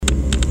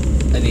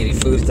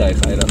voertuig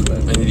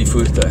uitdaglik. In hierdie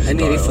voertuig. In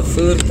hierdie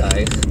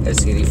voertuig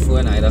is hierdie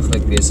foon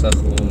uitdaglik besig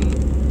om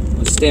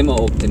ons stemme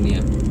op te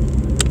neem.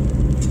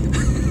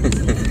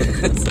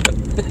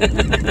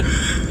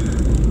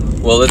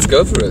 Well, let's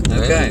go for it.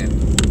 Okay.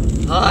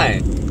 Hi.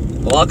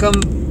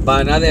 Welcome by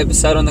another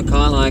episode on the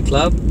Kyle High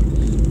Club.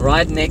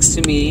 Right next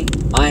to me,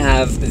 I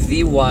have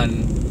the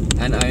one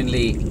and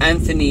only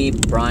Anthony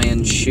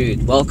Brian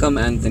Chute. Welcome,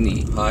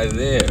 Anthony. Hi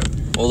there.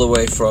 All the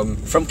way from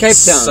Cape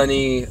Town.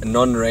 Sunny,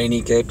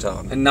 non-rainy Cape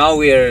Town. And now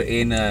we're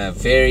in a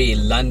very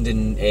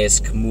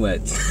London-esque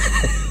mood.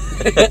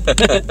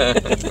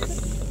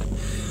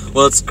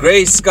 Well, it's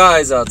grey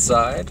skies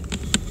outside.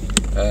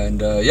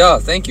 And yeah,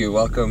 thank you.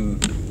 Welcome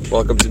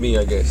to me,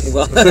 I guess.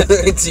 Well,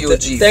 it's your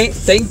Jeep.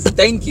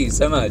 Thank you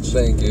so much.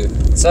 Thank you.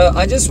 So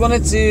I just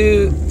wanted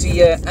to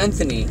hear,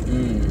 Anthony,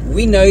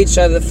 we know each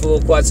other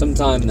for quite some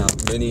time now.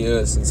 Many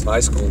years, since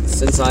high school.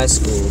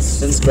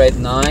 Since grade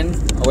 9,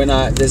 when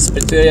this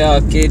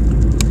Pretoria kid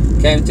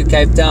came to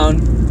Cape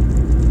Town,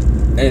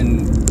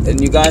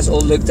 and you guys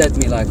all looked at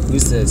me like,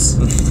 who's this?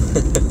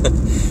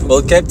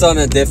 Well, Cape Town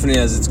definitely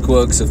has its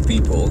quirks of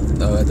people,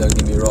 don't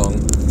get me wrong,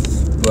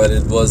 but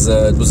it was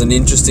an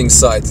interesting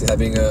sight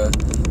having a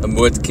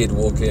moot kid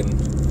walk in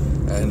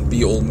and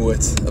be all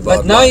moot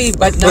about life.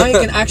 But now you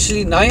can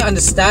actually, now you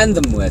understand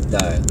the moot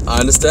though. I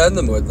understand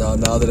the moot now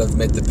that I've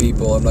met the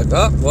people. I'm like,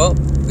 well,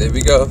 there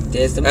we go.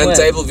 There's the and moot.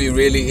 Tableview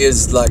really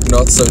is like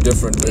not so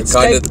different. It's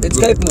Cape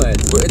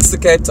moot. It's the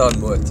Cape Town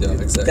moot, yeah,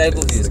 exactly.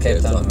 Tableview is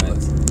Cape Town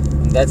moot.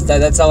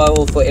 That's how I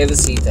will forever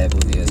see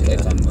Tableview as Cape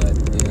Town moot.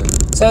 Yeah.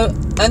 So,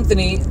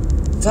 Anthony,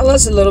 tell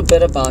us a little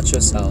bit about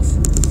yourself.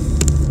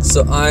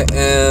 So I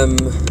am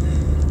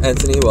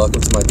Anthony.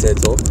 Welcome to my TED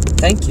Talk.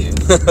 Thank you.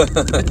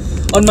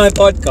 On my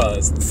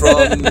podcast.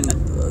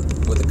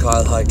 With the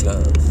Kyle High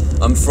Club.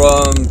 I'm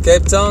from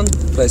Cape Town,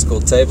 a place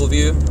called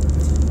Tableview.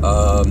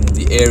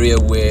 The area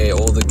where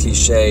all the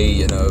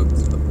cliche,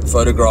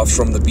 photographs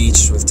from the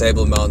beach with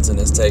Table Mountain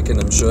is taken.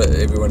 I'm sure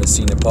everyone has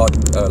seen a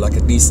part, like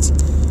at least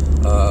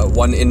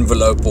one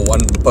envelope or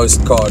one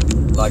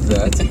postcard like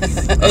that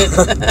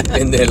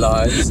in their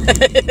lives.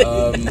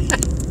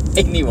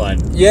 Anyone?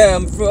 Yeah,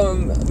 I'm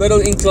from middle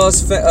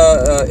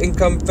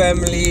income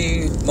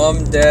family.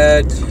 Mom,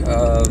 dad.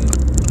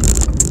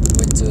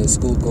 Went to a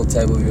school called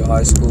Tableview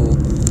High School.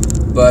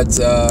 But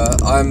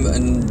I'm a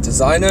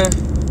designer.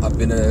 I've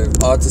been an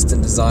artist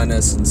and designer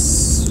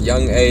since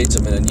young age.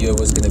 I knew I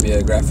was going to be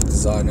a graphic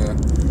designer.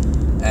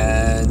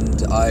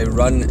 And I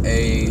run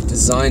a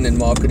design and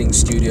marketing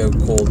studio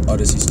called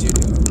Odessey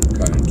Studio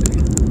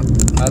currently.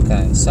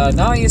 Okay, so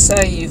now you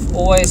say you've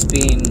always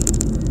been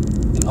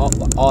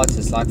an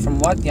artist. Like, from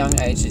what young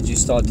age did you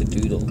start to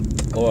doodle?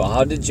 Or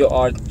how did your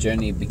art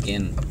journey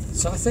begin?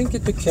 So I think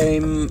it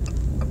became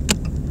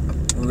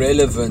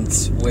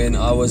relevant when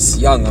I was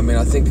young.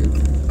 I think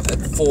at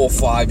 4 or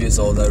 5 years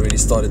old I really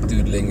started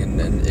doodling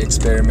and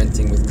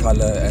experimenting with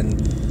colour, and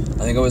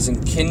I think I was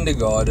in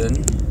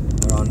kindergarten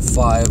around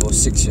 5 or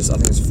 6 years. I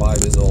think it was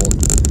 5 years old.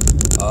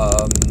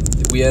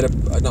 We had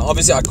now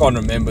obviously I can't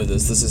remember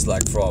this is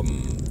like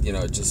from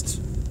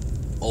just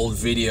old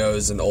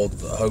videos and old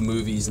home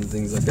movies and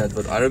things like that,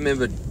 but I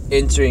remember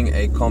entering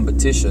a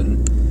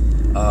competition,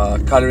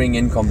 colouring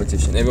in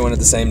competition. Everyone had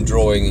the same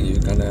drawing and you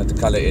kind of had to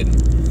colour in,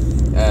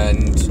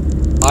 and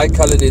I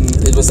coloured in,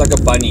 it was like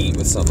a bunny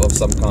of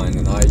some kind,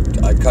 and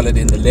I coloured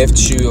in the left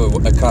shoe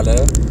a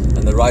colour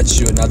and the right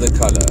shoe another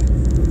colour,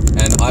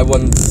 and I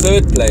won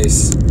 3rd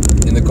place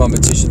in the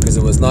competition because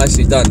it was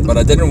nicely done, but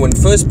I didn't win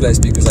 1st place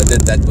because I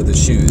did that with the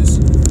shoes.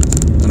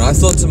 And I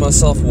thought to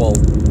myself, well,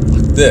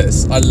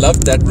 I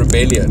loved that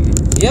rebellion.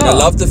 Yeah. I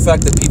loved the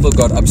fact that people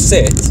got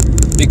upset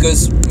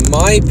because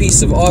my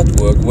piece of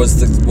artwork was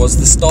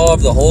the star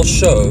of the whole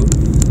show,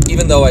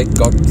 even though I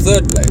got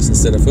 3rd place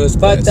instead of 1st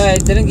place. But they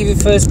didn't give you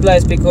 1st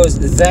place because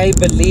they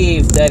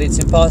believed that it's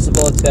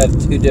impossible to have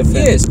 2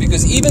 different... Yes,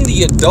 because even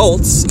the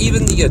adults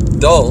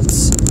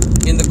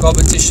in the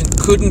competition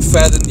couldn't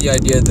fathom the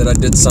idea that I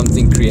did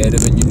something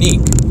creative and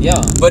unique.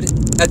 Yeah. But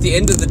at the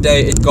end of the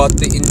day, it got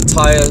the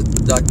entire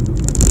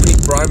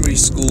pre-primary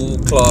school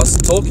class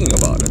talking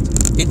about it.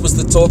 It was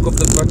the talk of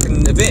the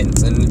fucking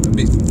event, and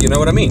you know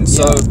what I mean? Yeah.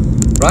 So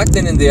right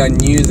then and there I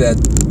knew that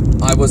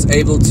I was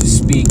able to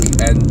speak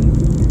and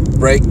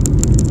break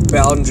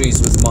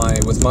boundaries with my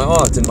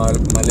art and my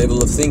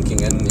level of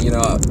thinking, and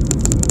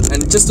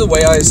and just the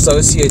way I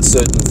associate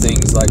certain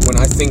things. Like when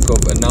I think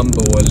of a number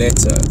or a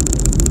letter,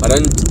 I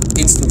don't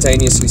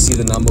instantaneously see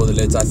the number or the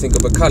letter. I think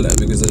of a color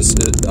because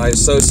I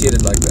associate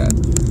it like that.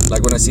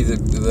 Like when I see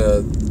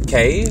the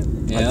K,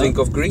 I think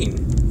of green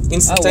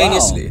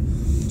instantaneously. Oh,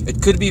 wow.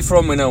 It could be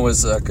from when I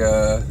was like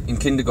in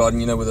kindergarten,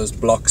 with those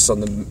blocks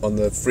on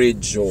the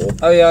fridge, or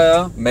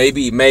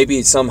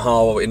maybe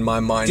somehow in my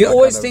mind. Do you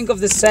always think of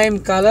the same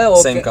color? Or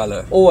same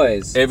color.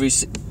 Always.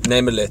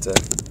 Name a letter.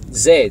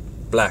 Z.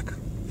 Black.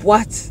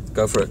 What?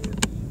 Go for it.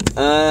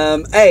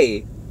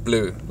 A.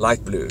 Blue,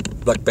 light blue,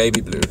 like baby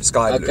blue,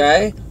 sky blue.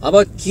 Okay. How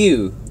about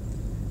Q?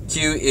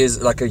 Q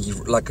is like a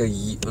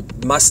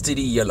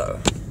mustardy yellow.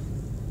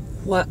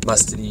 What?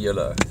 Mustardy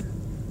yellow.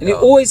 And you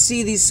always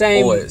see these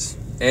same... Always.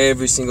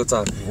 Every single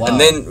time. Wow.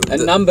 And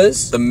then...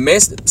 numbers? The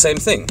same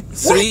thing.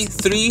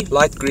 Three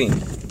light green.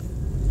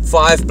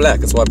 5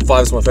 black. That's why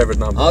 5 is my favorite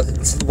number.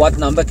 What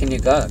number can you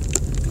go?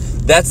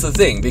 That's the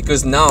thing,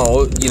 because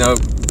now, you know,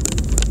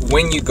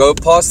 when you go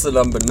past the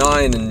number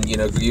 9 and, you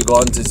know, you go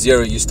on to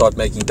 0, you start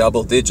making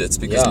double digits.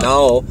 Because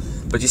now...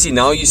 But you see,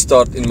 now you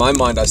start, in my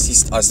mind, I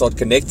start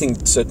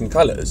connecting certain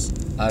colors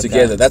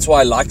together. That's why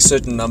I like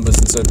certain numbers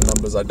and certain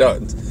numbers I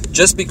don't.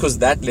 Just because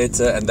that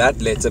letter and that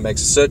letter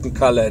makes a certain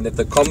color, and if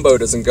the combo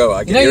doesn't go,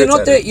 I get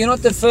irritated. You're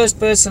not the first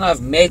person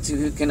I've met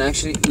who can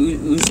actually,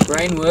 whose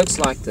brain works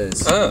like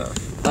this.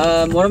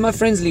 One of my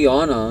friends,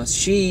 Liana,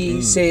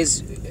 she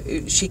says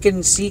she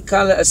can see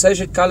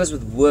associate colors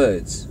with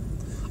words.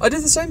 I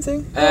did the same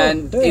thing.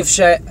 And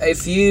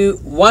if you,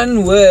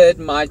 one word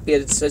might be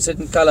a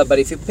certain color, but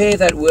if you pair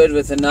that word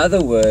with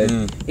another word,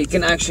 it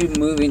can actually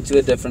move into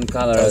a different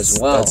color as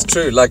well. That's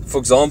true. Like, for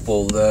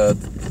example, the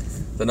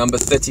number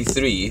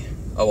 33,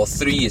 well,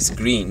 3 is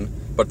green,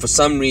 but for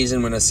some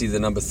reason when I see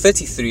the number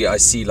 33, I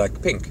see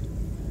like pink.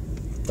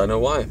 Don't know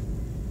why.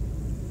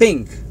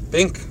 Pink.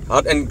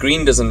 And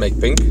green doesn't make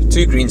pink.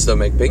 2 greens don't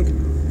make pink.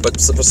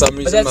 But for some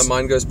reason my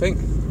mind goes pink.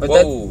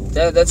 But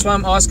that's why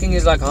I'm asking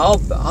is like how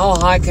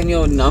high can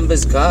your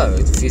numbers go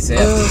if you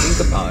have to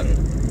think about it?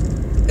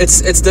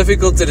 It's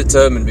difficult to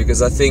determine,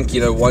 because I think,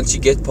 you know, once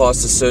you get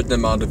past a certain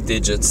amount of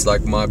digits,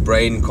 like my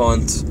brain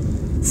can't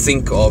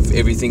think of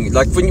everything.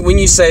 Like when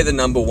you say the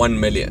number 1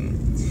 million,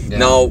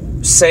 now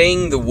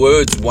saying the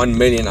words 1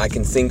 million, I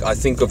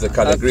think of the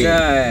color green.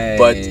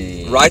 But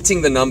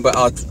writing the number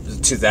out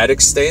to that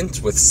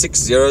extent with 6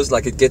 zeros,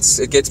 like it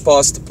gets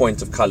past the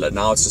point of color.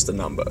 Now it's just a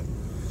number.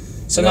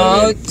 So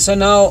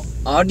now,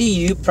 how do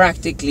you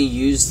practically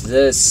use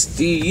this?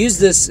 Do you use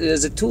this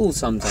as a tool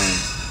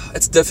sometimes?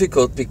 It's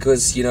difficult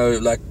because, you know,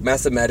 like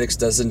mathematics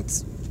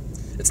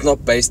it's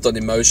not based on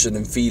emotion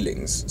and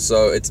feelings,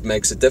 so it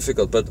makes it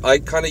difficult. But I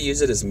kind of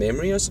use it as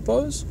memory, I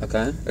suppose.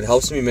 Okay. It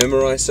helps me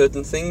memorize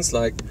certain things,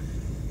 like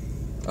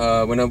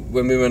when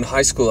we were in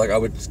high school, like I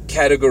would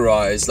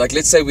categorize, like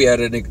let's say we had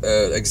an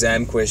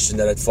exam question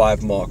that had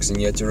 5 marks and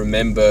you had to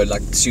remember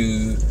like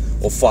 2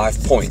 or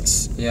 5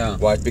 points. Yeah.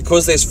 Right?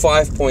 Because there's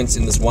 5 points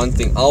in this one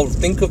thing, I'll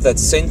think of that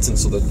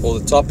sentence or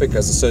the topic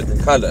as a certain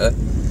color,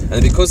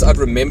 and because I've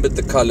remembered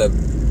the color,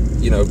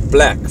 you know,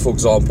 black, for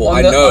example,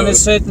 on a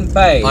certain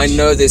page, I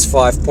know there's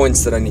 5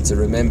 points that I need to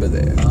remember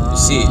there. You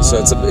see,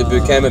 so it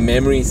became a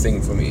memory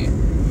thing for me.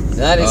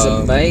 That is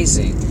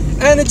amazing.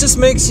 And it just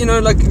makes, you know,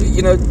 like,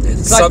 you know,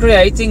 it's like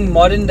creating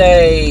modern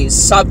day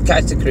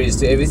subcategories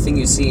to everything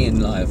you see in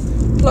life.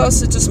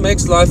 Plus, it just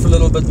makes life a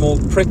little bit more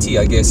pretty,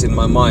 I guess, in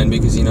my mind,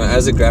 because, you know,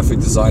 as a graphic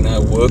designer, I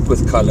work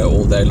with color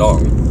all day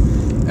long,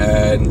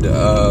 and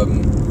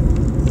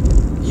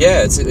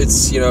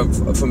it's you know,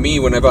 for me,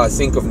 whenever I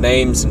think of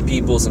names and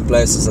peoples and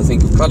places, I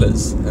think of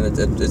colors, and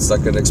it's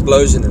like an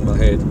explosion in my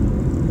head,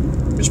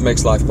 which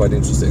makes life quite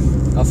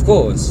interesting. Of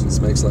course, it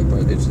makes life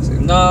quite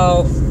interesting.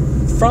 Now,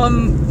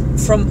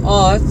 from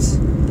art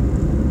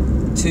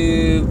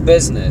to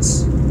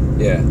business,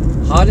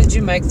 how did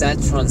you make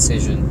that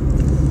transition?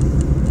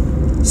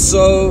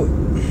 So,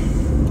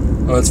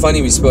 it's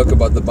funny we spoke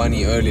about the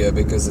bunny earlier,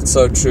 because it's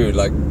so true.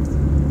 Like,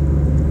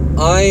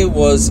 I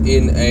was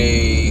in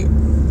a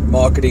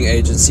marketing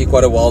agency,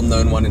 quite a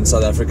well-known one in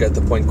South Africa, at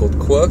the point called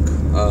Quirk,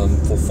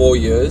 for 4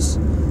 years.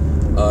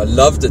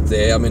 Loved it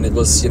there. I mean, it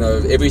was, you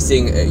know,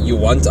 everything you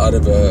want out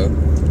of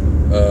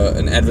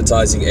an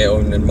advertising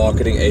and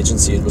marketing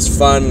agency. It was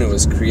fun. It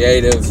was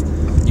creative.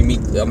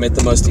 I met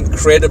the most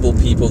incredible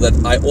people that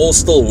I all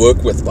still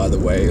work with, by the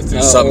way,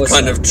 through some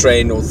kind of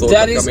train or thought.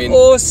 That is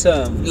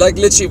awesome. Like,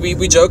 literally,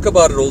 we joke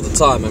about it all the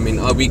time. I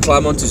mean, we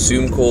climb onto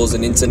Zoom calls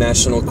and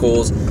international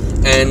calls,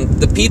 and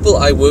the people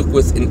I work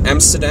with in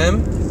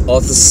Amsterdam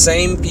are the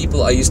same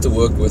people I used to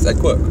work with at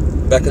Quirk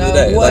back in the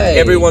day. Like,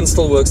 everyone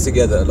still works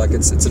together. Like,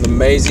 it's an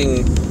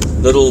amazing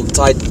little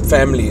tight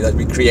family that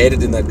we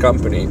created in that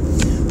company.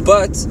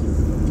 But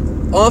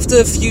after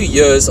a few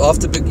years,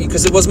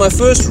 because it was my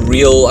first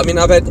real, I mean,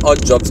 I've had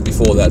odd jobs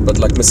before that, but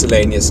like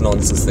miscellaneous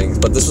nonsense things,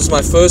 but this was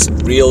my first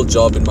real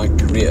job in my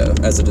career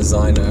as a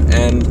designer.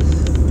 And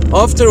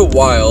after a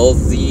while,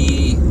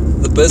 the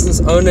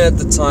business owner at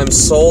the time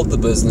sold the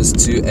business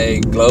to a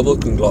global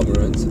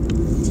conglomerate,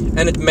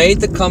 and it made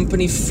the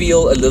company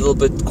feel a little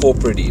bit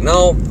corporate-y.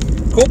 Now,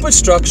 corporate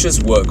structures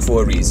work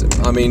for a reason.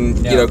 I mean,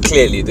 you know,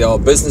 clearly there are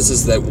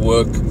businesses that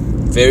work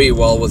very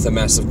well with a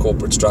massive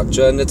corporate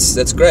structure, and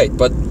that's great.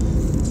 But,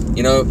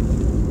 you know,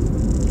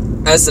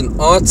 as an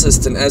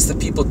artist and as the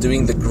people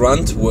doing the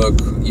grunt work,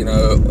 you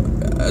know,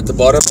 at the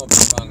bottom of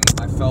the rung,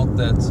 I felt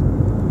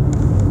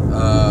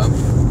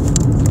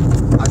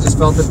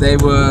that they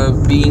were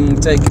being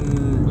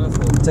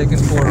taken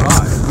for a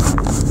ride.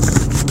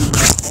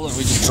 Hold on,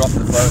 we just dropped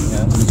the phone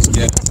here.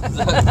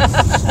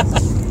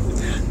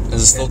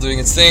 Is it still doing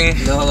its thing?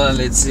 No, hold on,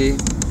 let's see.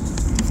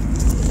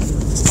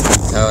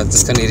 Oh,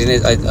 disconnecting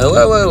it.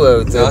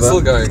 Whoa. No, it's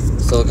still going.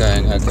 Still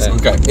going, okay.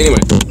 Okay,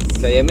 anyway.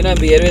 Okay, jy moet nou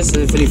beheer wees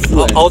vir die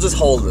foon. I'll just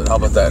hold it. How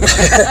about that?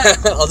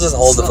 I'll just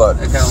hold the phone.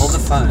 Okay, hold the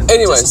phone.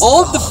 Anyways, just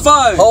hold the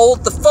phone.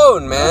 Hold the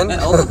phone, man.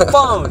 Hold the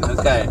phone.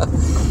 Okay.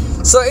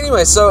 So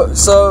anyway, so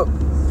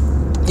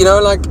you know,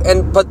 like,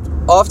 but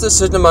after a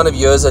certain amount of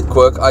years at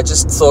Quirk, I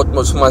just thought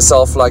to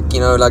myself, like, you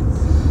know, like,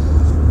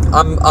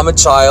 I'm a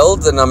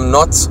child and I'm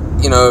not,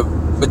 you know,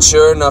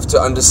 mature enough to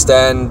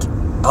understand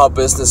how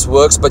business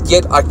works, but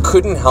yet I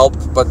couldn't help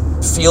but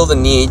feel the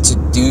need to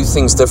do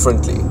things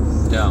differently.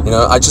 Yeah. You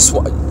know, I just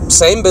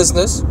same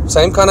business,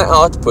 same kind of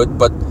output,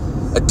 but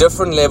a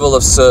different level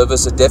of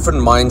service, a different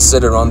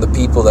mindset around the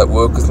people that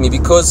work with me.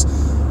 Because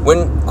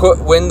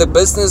when the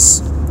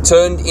business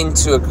turned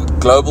into a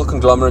global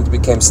conglomerate, it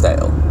became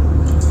stale.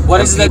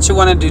 What is it that you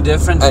want to do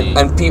differently?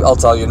 And people, I'll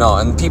tell you now.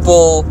 And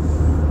people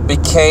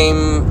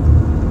became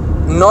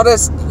not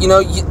as, you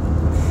know.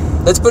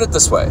 Let's put it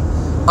this way.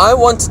 I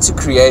wanted to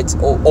create,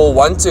 or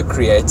want to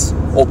create,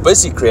 or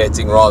busy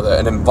creating rather,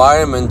 an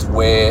environment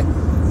where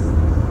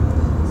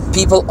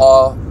people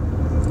are,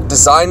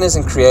 designers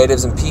and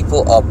creatives and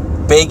people are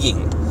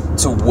begging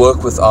to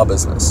work with our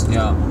business.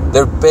 Yeah.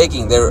 They're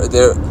begging. They're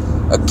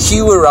a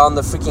queue around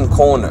the freaking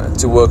corner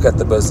to work at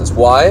the business.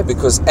 Why?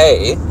 Because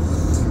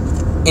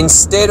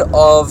instead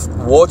of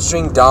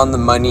watering down the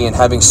money and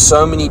having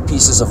so many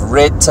pieces of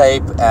red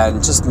tape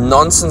and just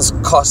nonsense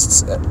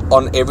costs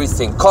on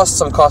everything,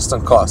 costs on costs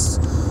on costs,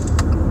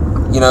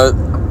 you know,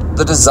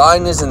 the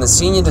designers and the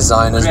senior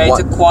designers create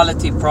a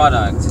quality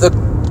product.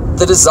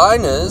 The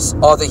designers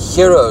are the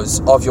heroes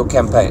of your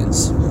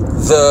campaigns.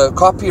 The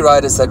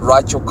copywriters that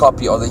write your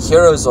copy are the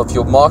heroes of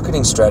your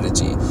marketing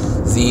strategy.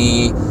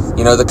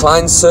 The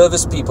client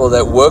service people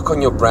that work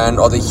on your brand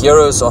are the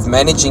heroes of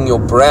managing your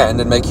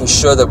brand and making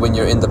sure that when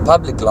you're in the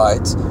public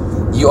light,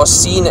 you are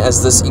seen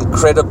as this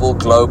incredible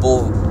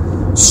global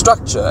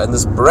structure and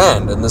this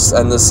brand and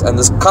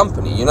this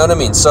company. You know what I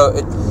mean? So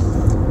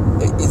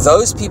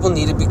those people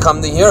need to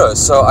become the heroes.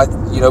 So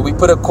we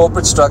put a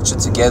corporate structure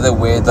together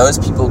where those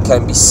people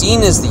can be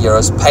seen as the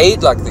heroes,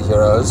 paid like the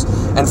heroes,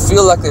 and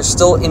feel like they're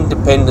still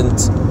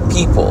independent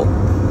people.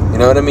 You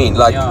know what I mean?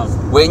 Like,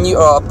 when you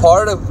are a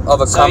part of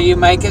a company. So you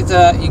make it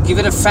you give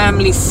it a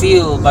family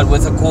feel, but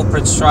with a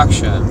corporate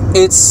structure.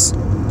 It's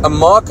a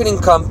marketing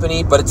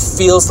company, but it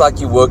feels like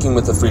you're working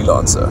with a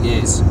freelancer.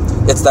 Yes.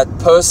 It's that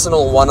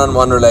personal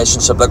one-on-one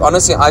relationship. Like,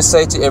 honestly, I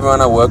say to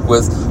everyone I work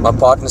with, my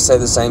partners say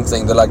the same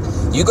thing. They're like,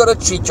 you got to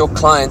treat your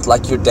client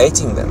like you're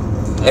dating them.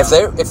 Yeah.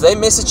 If they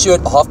message you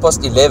at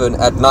 11:30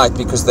 at night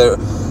because they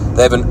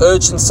have an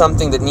urgent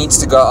something that needs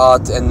to go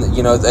out, and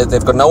you know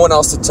they've got no one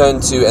else to turn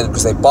to, and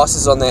because their boss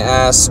is on their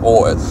ass,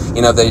 or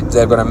you know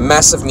they've got a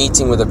massive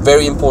meeting with a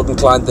very important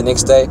client the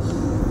next day,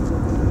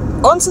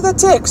 answer that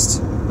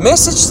text,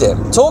 message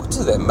them, talk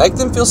to them, make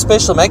them feel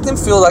special, make them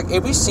feel like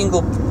every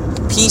single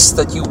piece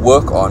that you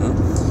work on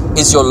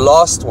is your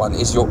last one,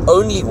 is your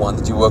only one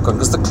that you work on,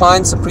 because the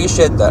clients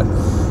appreciate that.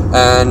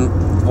 And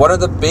one of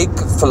the big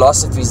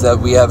philosophies that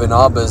we have in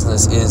our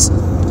business is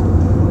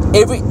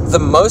the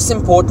most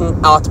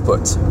important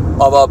output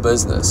of our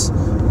business,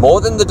 more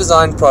than the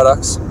design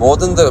products, more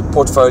than the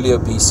portfolio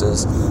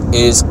pieces,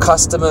 is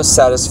customer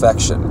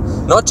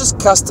satisfaction. Not just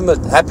customer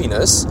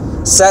happiness,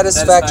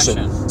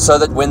 satisfaction. So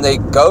that when they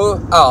go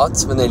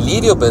out, when they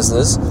leave your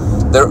business,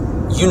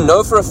 you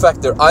know for a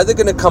fact they're either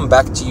going to come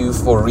back to you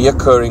for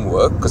reoccurring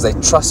work because they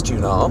trust you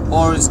now,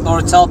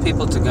 or tell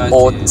people to go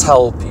or to you.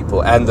 Tell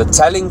people. And the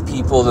telling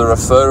people, the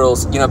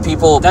referrals, you know,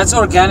 people, that's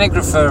organic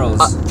referrals.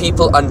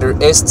 People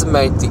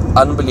underestimate the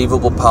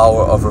unbelievable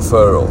power of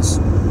referrals.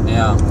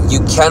 Yeah. You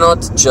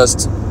cannot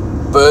just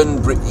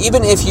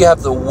even if you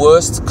have the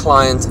worst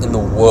client in the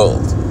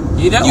world,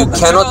 you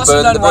cannot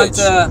burn the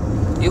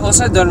bridge. You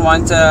also don't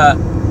want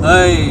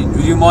hey,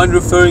 do you mind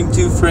referring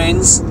two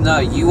friends? No,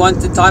 you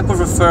want the type of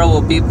referral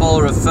where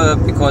people refer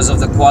because of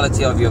the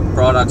quality of your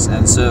products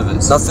and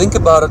service. Now think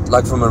about it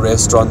like from a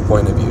restaurant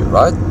point of view,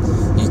 right?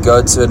 You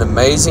go to an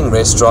amazing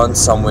restaurant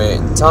somewhere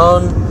in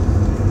town,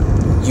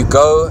 you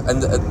go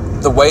and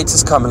the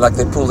waiters come and like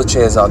they pull the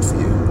chairs out for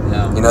you.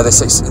 Yeah. You know,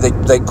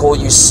 they call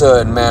you sir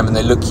and ma'am, and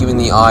they look you in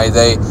the eye.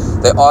 They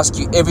ask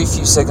you every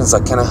few seconds,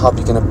 like, can I help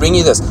you? Can I bring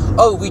you this?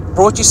 Oh, we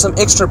brought you some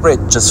extra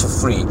bread just for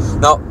free.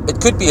 Now, it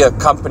could be a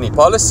company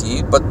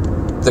policy, but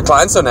the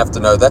clients don't have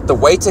to know that. The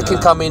waiter can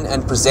come in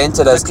and present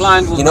it as, the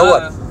client will you know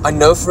what? I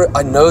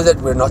know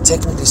that we're not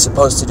technically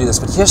supposed to do this,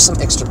 but here's some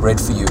extra bread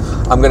for you.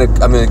 I'm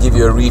gonna give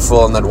you a refill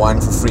on that wine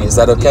for free. Is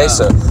that okay,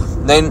 sir?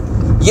 Then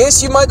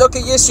yes, you might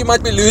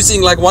be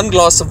losing like one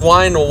glass of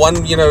wine or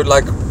one, you know,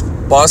 like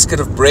basket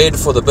of bread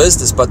for the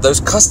business, but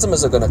those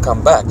customers are going to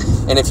come back.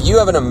 And if you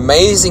have an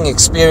amazing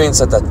experience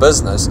at that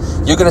business,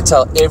 you're going to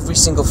tell every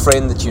single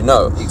friend that you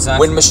know. Exactly.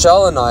 When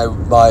Michelle and I,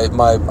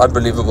 my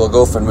unbelievable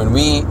girlfriend, when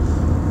we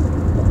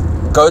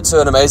go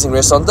to an amazing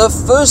restaurant, the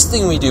first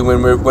thing we do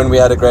when we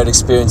had a great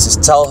experience is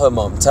tell her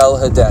mom, tell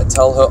her dad,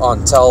 tell her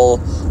aunt, tell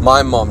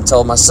my mom,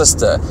 tell my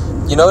sister.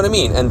 You know what I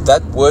mean? And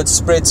that word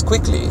spreads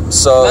quickly.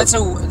 So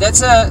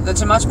that's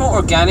a much more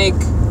organic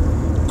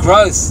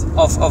growth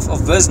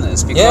of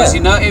business, because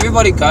you know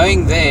everybody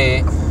going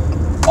there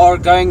are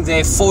going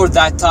there for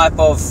that type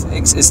of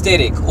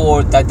aesthetic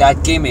or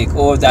that gimmick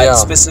or that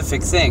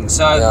specific thing.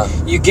 So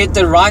you get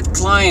the right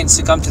clients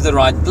to come to the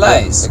right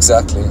place. Yeah,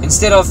 exactly.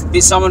 Instead of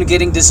someone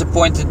getting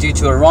disappointed due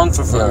to a wrong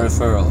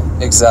referral.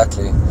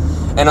 Exactly.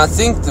 And I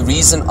think the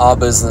reason our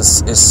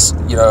business is,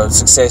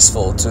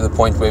 successful to the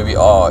point where we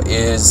are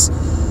is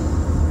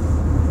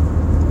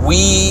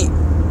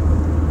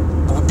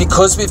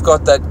because we've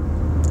got that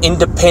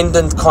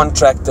independent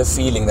contractor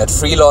feeling, that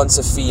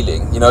freelancer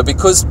feeling,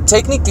 because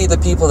technically the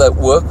people that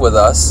work with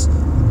us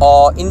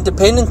are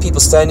independent people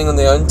standing on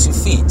their own 2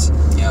 feet.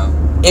 Yeah.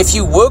 If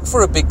you work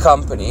for a big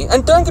company,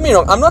 and don't get me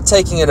wrong, I'm not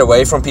taking it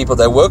away from people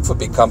that work for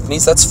big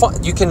companies, that's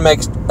fine. You can make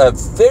a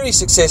very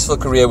successful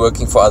career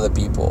working for other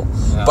people.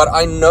 Yeah. But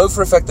I know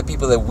for a fact the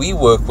people that we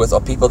work with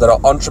are people that are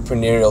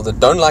entrepreneurial, that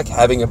don't like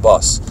having a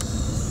boss.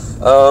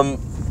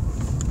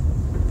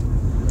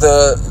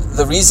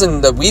 The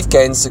reason that we've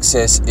gained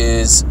success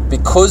is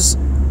because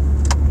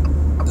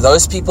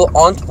those people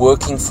aren't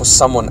working for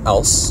someone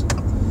else.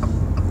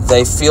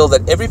 They feel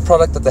that every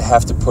product that they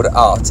have to put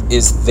out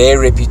is their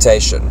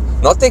reputation.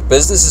 Not their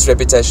business's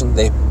reputation,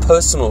 their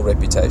personal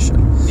reputation.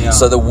 Yeah.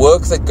 So the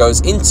work that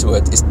goes into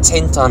it is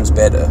 10 times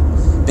better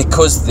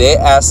because their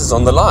ass is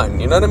on the line.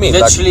 You know what I mean?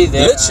 Literally,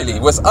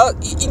 with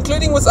us,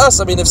 including with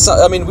us.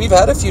 We've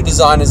had a few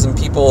designers and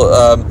people.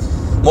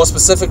 More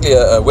specifically,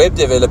 a web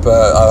developer,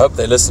 I hope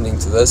they're listening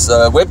to this,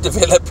 a web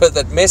developer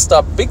that messed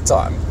up big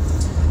time.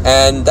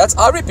 And that's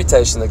our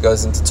reputation that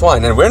goes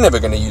intertwined, and we're never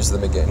going to use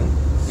them again.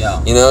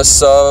 Yeah.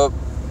 So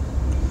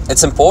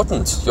it's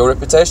important. Your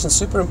reputation's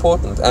super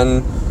important.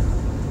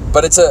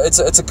 But it's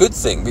a good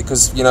thing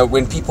because,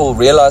 when people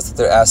realize that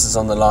their ass is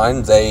on the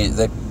line, they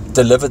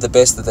deliver the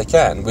best that they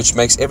can, which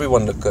makes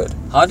everyone look good.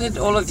 How did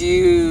all of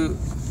you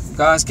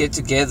guys get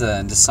together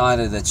and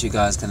decided that you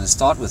guys are going to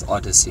start with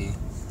Odessey?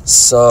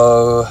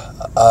 So,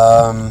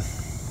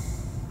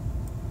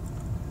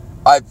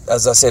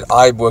 as I said,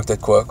 I worked at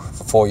Quirk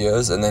for 4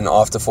 years, and then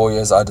after 4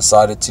 years, I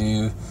decided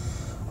to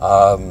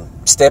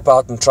step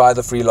out and try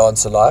the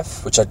freelancer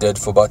life, which I did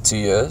for about 2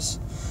 years.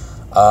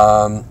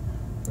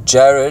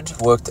 Jared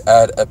worked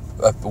at a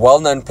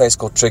well-known place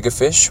called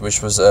Triggerfish,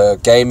 which was a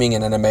gaming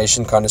and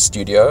animation kind of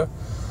studio.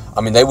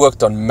 They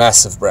worked on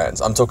massive brands.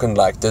 I'm talking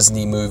like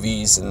Disney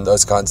movies and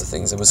those kinds of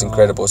things. It was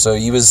incredible. So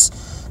he was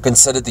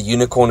considered the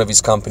unicorn of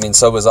his company, and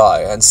so was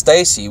I. And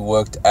Stacey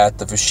worked at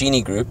the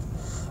Vashini Group,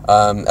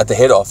 at the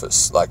head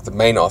office, like the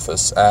main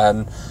office,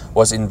 and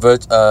was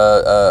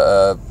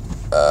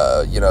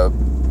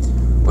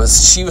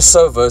she was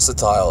so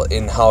versatile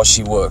in how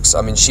she works.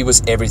 She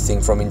was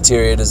everything from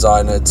interior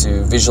designer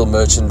to visual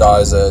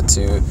merchandiser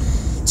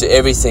to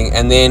everything.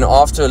 And then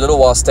after a little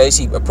while,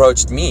 Stacey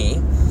approached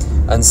me.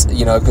 And,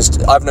 because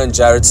I've known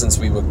Jared since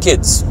we were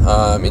kids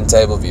in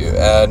Tableview.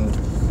 And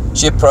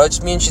she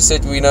approached me and she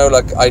said,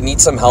 I need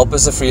some help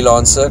as a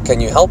freelancer. Can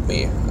you help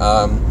me?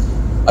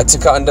 I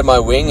took her under my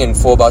wing, and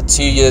for about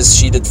 2 years,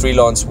 she did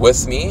freelance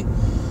with me.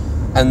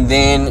 And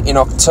then in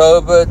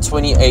October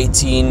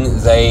 2018,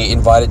 they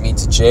invited me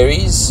to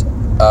Jerry's,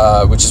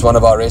 which is one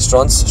of our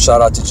restaurants.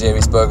 Shout out to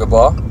Jerry's Burger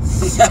Bar.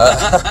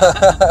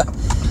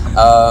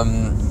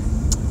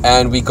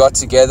 And we got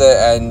together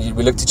and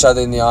we looked each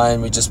other in the eye,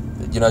 and we just...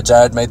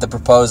 Jared made the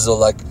proposal,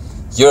 like,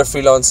 you're a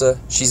freelancer,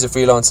 she's a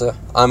freelancer,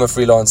 I'm a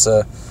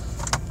freelancer.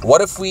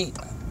 What if we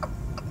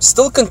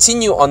still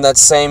continue on that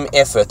same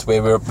effort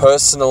where we're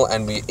personal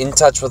and we're in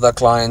touch with our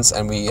clients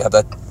and we have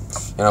that,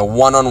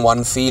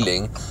 one-on-one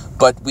feeling,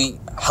 but we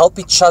help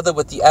each other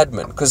with the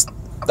admin? Because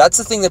that's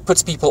the thing that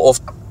puts people off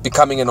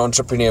becoming an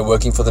entrepreneur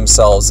working for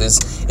themselves. Is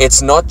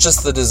it's not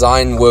just the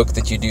design work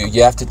that you do.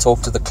 You have to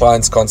talk to the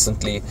clients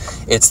constantly.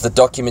 It's the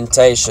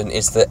documentation,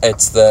 it's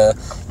the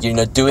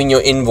doing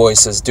your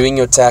invoices, doing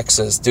your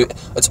taxes,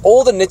 it's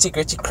all the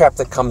nitty-gritty crap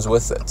that comes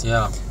with it.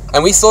 Yeah.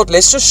 And we thought,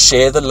 let's just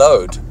share the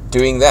load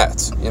doing that.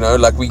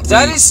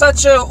 That is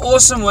such an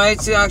awesome way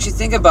to actually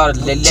think about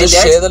it. Let's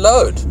share the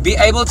load. Be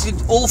able to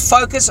all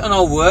focus on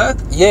our work.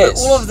 Yes. But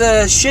all of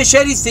the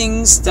shitty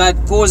things that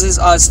causes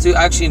us to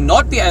actually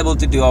not be able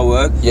to do our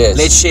work. Yes.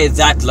 Let's share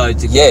that load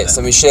together. Yes,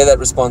 and we share that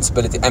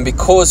responsibility. And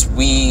because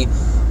we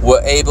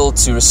were able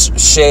to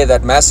share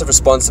that massive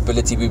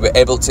responsibility, we were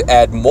able to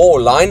add more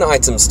line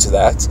items to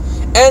that,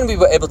 and we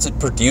were able to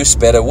produce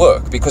better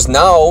work, because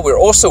now we're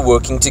also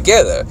working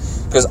together.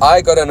 Because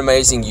I got an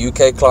amazing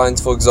UK client,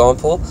 for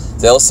example.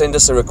 They'll send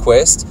us a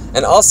request,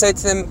 and I'll say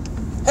to them,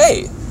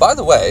 hey, by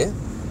the way,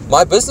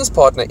 my business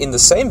partner in the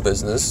same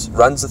business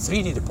runs a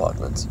 3D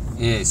department.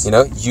 Yes.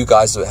 You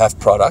guys have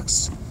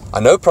products. I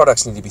know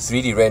products need to be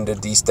 3D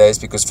rendered these days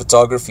because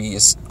photography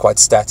is quite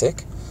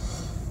static.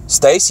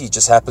 Stacey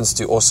just happens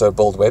to also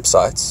build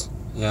websites.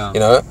 Yeah.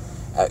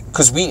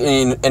 Because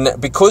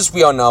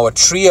we are now a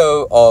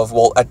trio of,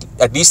 well,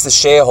 at least the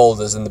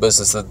shareholders in the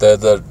business,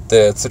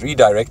 the three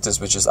directors,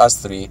 which is us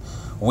three,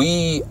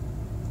 we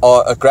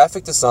are a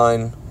graphic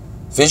design,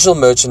 visual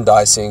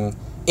merchandising,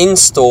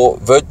 in-store,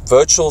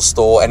 virtual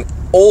store, and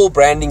all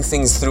branding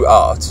things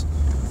throughout.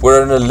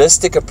 we're an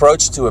holistic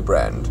approach to a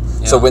brand.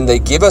 Yeah. So when they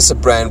give us a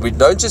brand, we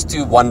don't just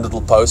do one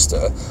little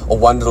poster or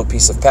one little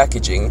piece of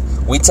packaging.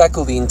 We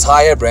tackle the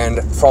entire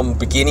brand from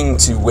beginning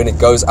to when it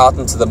goes out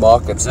into the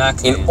market,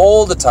 Exactly. in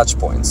all the touch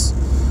points.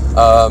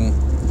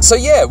 So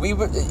yeah,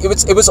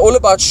 it was all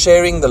about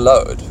sharing the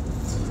load.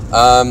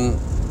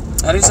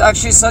 That is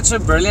actually such a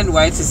brilliant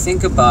way to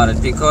think about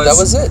it, because That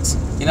was it.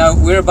 you know,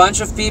 we're a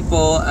bunch of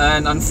people,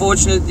 and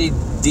unfortunately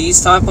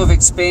these type of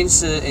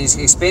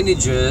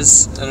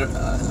expenditures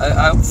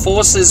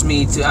forces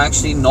me to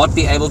actually not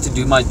be able to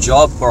do my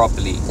job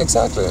properly.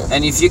 Exactly.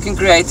 And if you can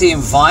create the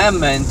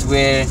environment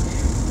where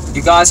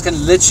you guys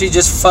can literally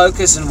just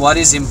focus on what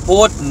is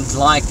important,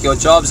 like your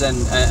jobs and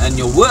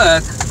your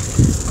work,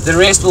 the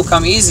rest will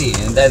come easy.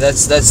 And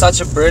that's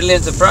such a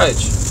brilliant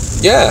approach.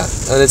 Yeah,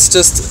 and it's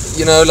just,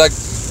 you know, like,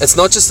 it's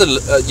not just the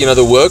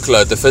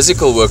workload, the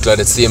physical workload,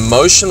 it's the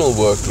emotional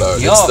workload.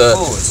 Yeah, it's of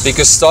course.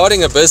 Because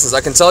starting a business,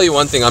 I can tell you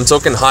one thing, I'm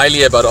talking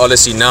highly about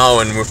Odessey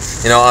now, and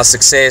you know, our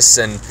success,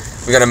 and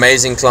we got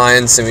amazing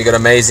clients, and we got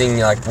amazing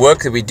like work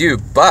that we do.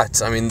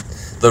 But I mean,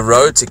 the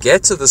road to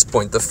get to this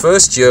point, the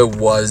first year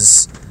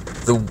was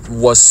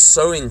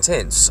so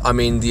intense. I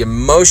mean, the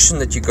emotion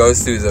that you go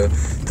through,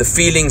 the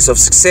feelings of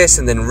success,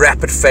 and then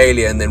rapid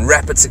failure, and then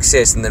rapid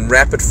success, and then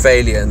rapid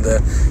failure, and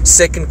the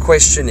second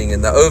questioning,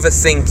 and the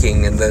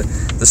overthinking, and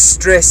the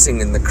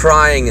stressing, and the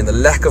crying, and the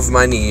lack of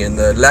money, and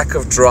the lack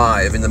of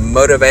drive, and the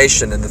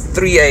motivation, and the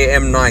 3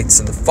 a.m. nights,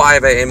 and the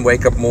 5 a.m.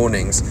 wake up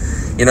mornings.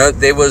 You know,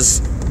 there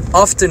was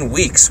often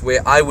weeks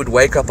where I would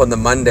wake up on the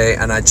Monday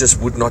and I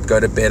just would not go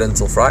to bed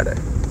until Friday.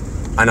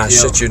 And I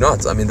shit you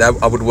not. I mean, I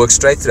would work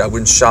straight through. I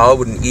wouldn't shower,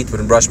 wouldn't eat,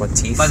 wouldn't brush my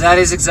teeth. But that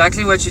is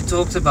exactly what you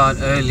talked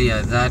about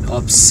earlier, that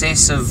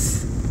obsessive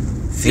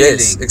feeling.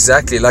 Yes,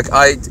 exactly. Like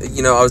I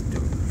was,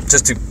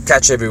 just to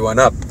catch everyone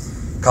up,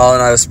 Carl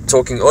and I was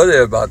talking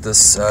earlier about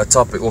this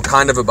topic, or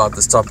kind of about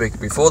this topic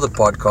before the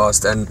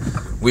podcast, and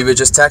we were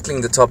just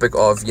tackling the topic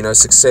of, you know,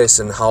 success,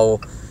 and how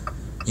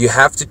you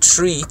have to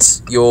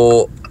treat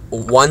your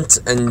want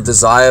and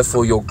desire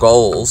for your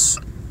goals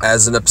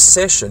as an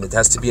obsession. It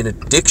has to be an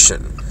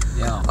addiction.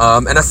 Yeah.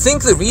 And I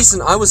think the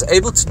reason I was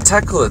able to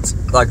tackle it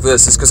like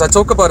this is because I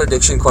talk about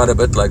addiction quite a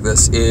bit like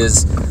this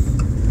is,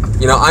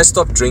 you know, I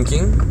stopped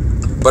drinking,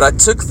 but I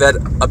took that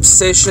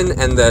obsession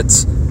and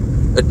that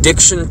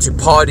addiction to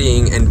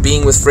partying and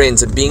being with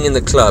friends and being in the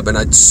club, and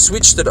I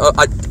switched it.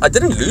 I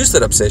didn't lose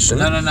that obsession.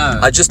 No.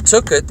 I just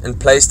took it and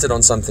placed it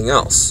on something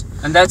else.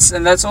 And that's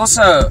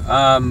also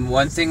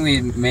one thing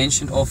we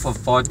mentioned off of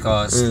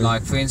podcast.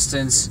 Like, for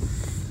instance,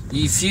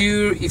 if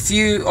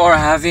you are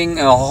having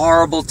a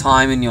horrible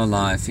time in your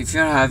life, if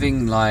you're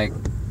having like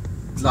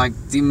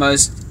the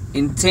most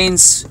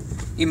intense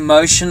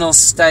emotional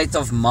state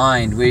of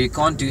mind where you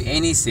can't do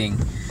anything,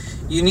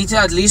 you need to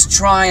at least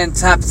try and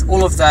tap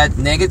all of that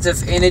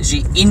negative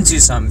energy into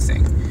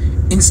something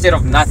instead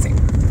of nothing.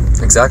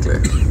 Exactly.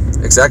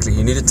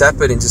 You need to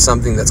tap it into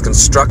something that's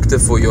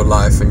constructive for your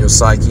life and your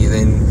psyche,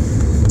 than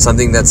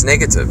something that's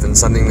negative and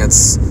something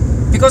that's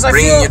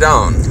bringing you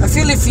down. I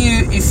feel if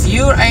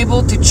you're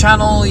able to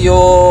channel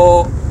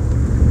your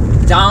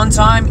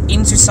downtime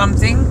into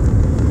something,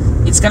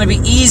 it's going to be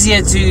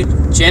easier to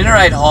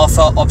generate half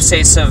a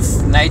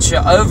obsessive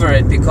nature over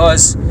it,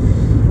 because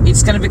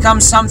it's going to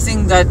become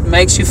something that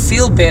makes you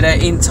feel better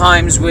in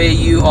times where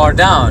you are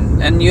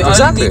down, and you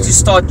only need to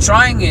start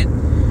trying it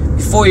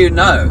before you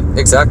know.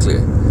 Exactly.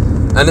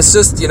 And it's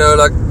just, you know,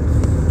 like,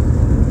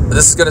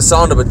 this is going to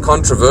sound a bit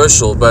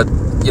controversial, but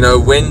you know,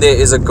 when there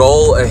is a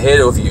goal ahead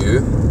of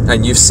you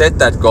and you've set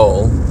that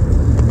goal,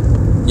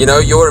 you know,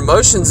 your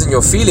emotions and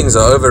your feelings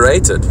are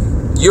overrated.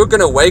 You're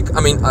going to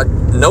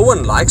no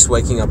one likes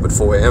waking up at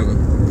 4 a.m.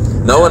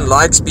 No one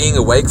likes being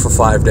awake for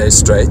 5 days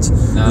straight.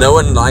 No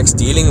one likes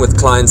dealing with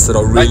clients that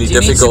are really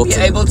difficult. But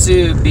you need to be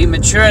able to be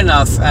mature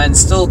enough and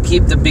still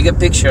keep the bigger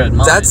picture in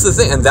mind. That's the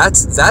thing, and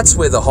that's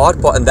where the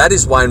hard part, and that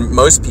is why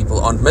most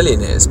people aren't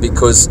millionaires,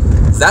 because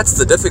that's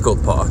the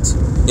difficult part.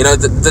 You know,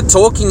 the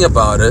talking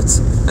about it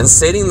and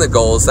setting the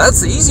goals, that's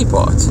the easy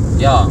part.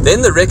 Yeah.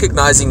 Then the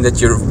recognizing that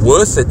you're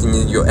worth it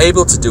and you're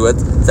able to do it,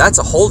 that's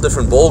a whole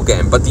different ball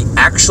game. But the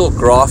actual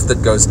graft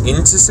that goes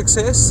into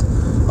success,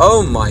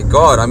 oh my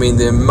God, I mean,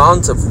 the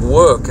amount of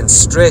work and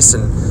stress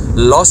and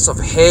loss of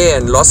hair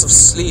and loss of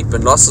sleep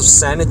and loss of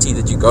sanity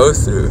that you go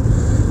through.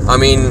 I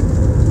mean,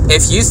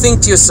 if you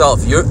think to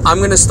yourself, I'm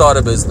going to start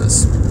a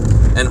business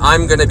and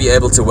I'm going to be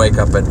able to wake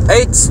up at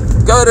 8,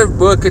 go to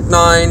work at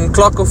 9,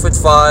 clock off at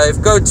 5,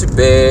 go to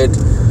bed,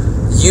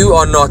 you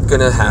are not going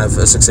to have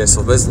a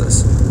successful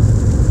business.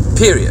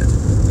 Period.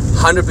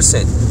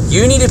 100%.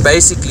 You need to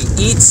basically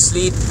eat,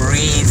 sleep,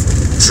 breathe,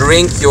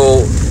 drink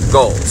your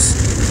goals.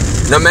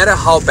 No matter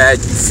how bad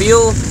you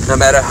feel, no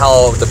matter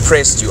how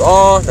depressed you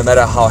are, no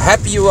matter how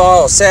happy you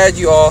are or sad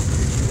you are,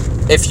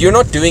 if you're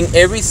not doing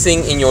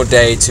everything in your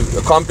day to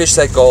accomplish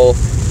that goal,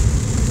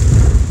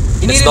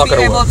 you need to be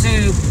able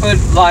to put,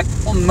 like,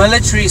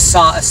 military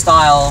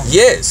style,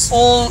 yes,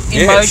 all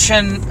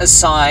emotion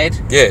aside,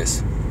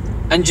 yes,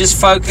 and just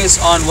focus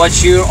on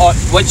what you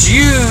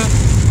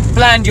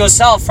planned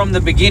yourself from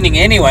the beginning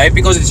anyway,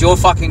 because it's your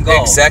fucking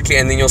goal. Exactly,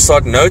 and then you'll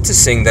start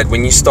noticing that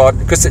when you start,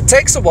 because it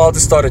takes a while to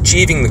start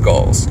achieving the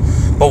goals,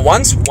 but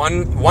once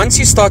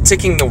you start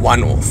ticking the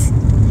one off,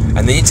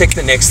 and then you tick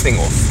the next thing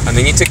off, and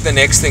then you tick the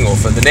next thing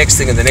off, and the next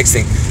thing, and the next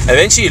thing,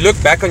 eventually you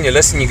look back on your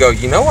list and you go,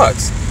 you know what?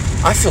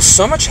 I feel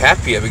so much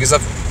happier because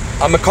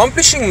I'm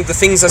accomplishing the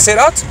things I set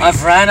out to be.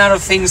 I've ran out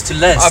of things to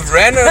list.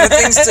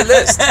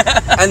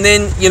 And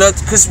then,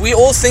 because we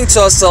all think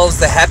to ourselves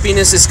the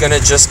happiness is going to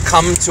just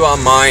come to our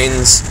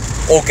minds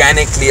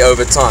organically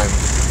over time.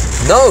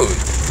 No.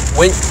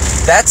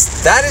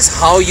 That is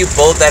how you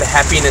build that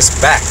happiness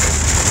back,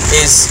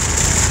 is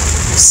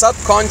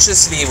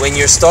subconsciously when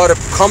you start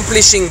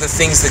accomplishing the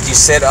things that you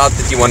set out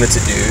that you wanted to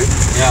do,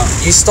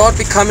 you start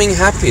becoming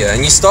happier,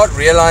 and you start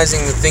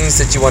realizing the things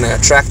that you want to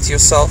attract to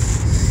yourself.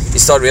 You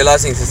start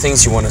realizing the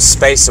things you want to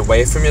space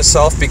away from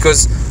yourself,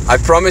 because I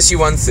promise you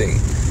one thing,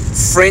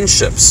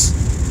 friendships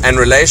and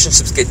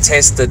relationships get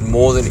tested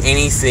more than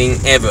anything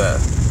ever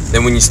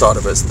than when you start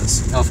a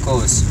business. Of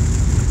course.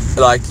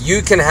 Like,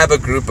 you can have a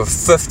group of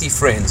 50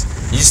 friends.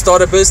 You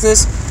start a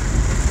business,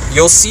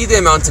 you'll see the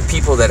amount of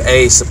people that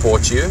A,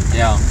 support you.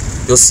 Yeah.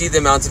 You'll see the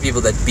amount of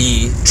people that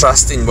B,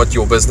 trust in what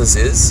your business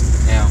is.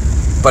 Yeah.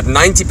 But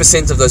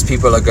 90% of those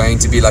people are going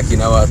to be like, you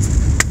know what?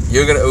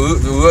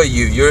 Who are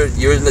you?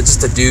 You're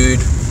just a dude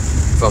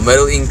from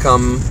middle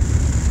income.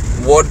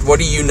 What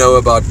do you know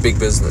about big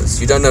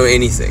business? You don't know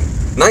anything.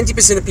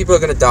 90% of people are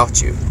going to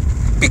doubt you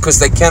because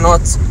they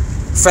cannot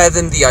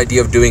fathom the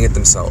idea of doing it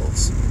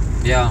themselves.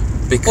 Yeah.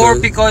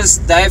 Because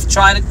they've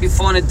tried it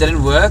before and it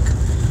didn't work,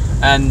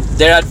 and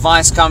their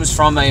advice comes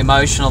from an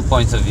emotional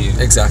point of view.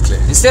 Exactly.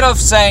 Instead of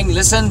saying,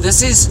 listen,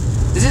 this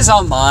is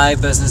how my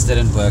business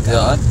didn't work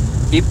out,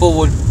 people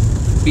would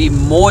be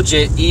more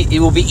it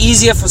will be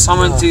easier for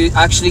someone to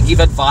actually give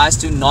advice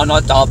to not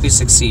help you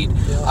succeed.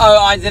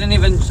 I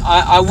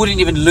wouldn't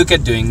even look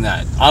at doing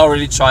that. I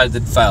already tried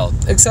it, failed.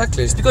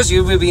 Exactly. Just because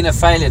you've been a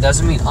failure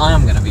doesn't mean I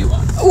am going to be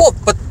one. Well,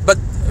 but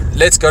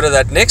let's go to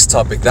that next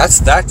topic.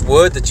 That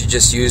word that you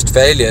just used,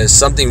 failure, is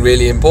something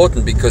really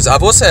important, because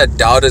I've also had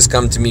doubters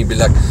come to me and be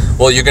like,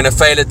 well, you're going to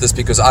fail at this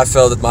because I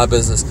failed at my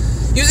business.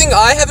 You think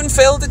I haven't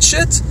failed at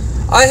shit?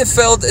 I have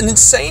failed an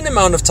insane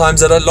amount of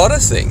times at a lot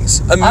of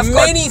things.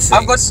 Many things.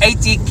 I've got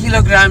 80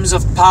 kilograms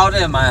of powder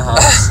in my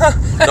house.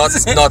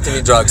 not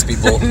any drugs,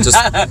 people.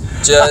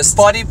 Just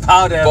body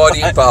powder.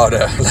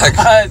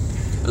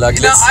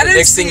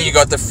 Next thing you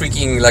got the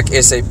freaking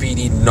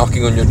SAPD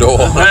knocking on your door.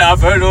 I've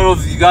heard all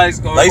of you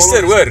guys go.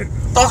 Luister, hoor.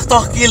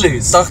 80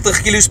 kilos.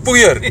 80 kilos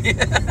poeier.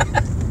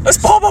 Dis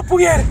baba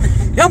poeier.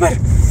 Jammer.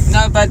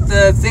 No, but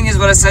the thing is,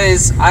 what I say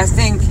is, I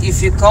think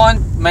if you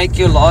can't make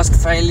your last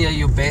failure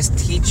your best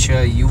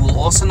teacher, you will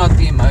also not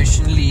be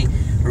emotionally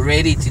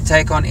ready to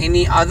take on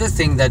any other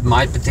thing that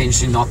might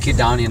potentially knock you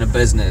down in a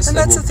business, and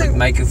that will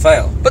make you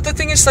fail. But the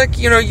thing is,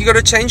 you got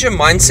to change your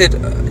mindset.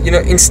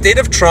 Instead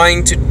of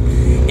trying to,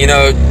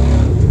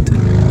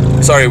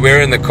 sorry, we're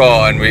in the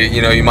car and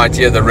you might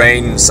hear the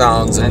rain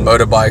sounds and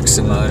motorbikes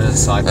and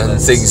motorcycles and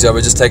things.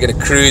 We're just taking a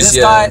cruise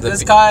here.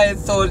 This guy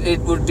thought it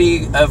would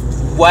be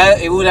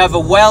it would have a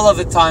whale of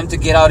a time to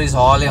get out his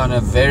Harley on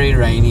a very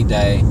rainy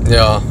day.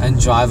 Yeah. And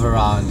drive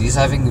around. He's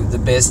having the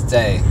best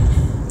day.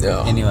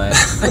 Yeah. Anyway.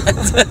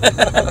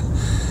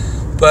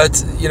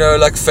 But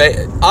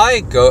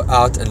I go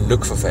out and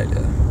look for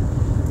failure.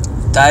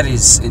 That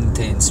is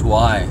intense.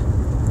 Why?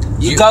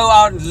 You go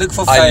out and look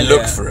for failure. I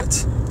look for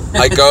it.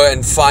 I go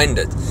and find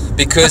it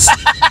because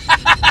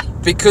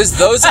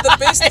those are the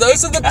best.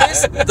 Those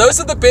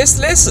are the best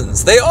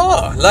lessons. They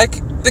are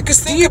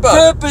because think about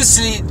it.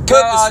 Purposely go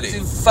out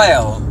to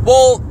fail.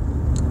 Well,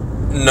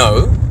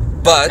 no,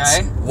 but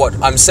what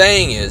I'm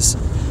saying is,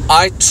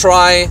 I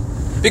try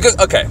because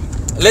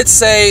let's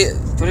say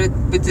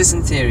put this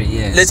in theory.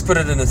 Yes. Let's put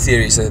it in a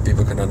theory so that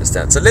people can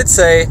understand. So let's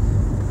say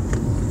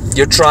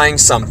you're trying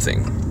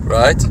something,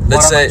 right?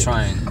 Let's say am I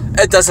trying?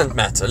 It doesn't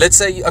matter. Let's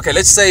say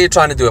you're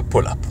trying to do a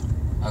pull-up.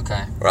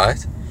 Okay.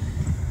 Right?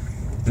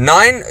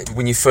 9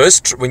 when you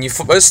first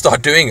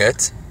start doing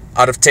it,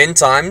 out of 10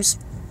 times,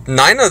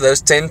 9 of those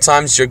 10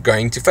 times you're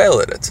going to fail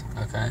at it.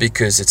 Okay.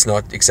 Because it's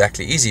not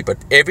exactly easy, but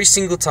every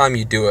single time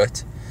you do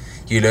it,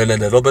 you learn a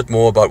little bit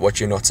more about what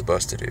you're not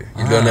supposed to do.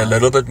 You learn a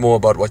little bit more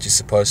about what you're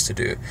supposed to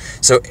do.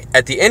 So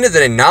at the end of the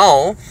day,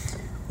 now,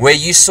 where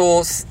you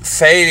saw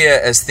failure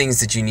as things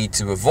that you need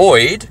to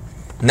avoid,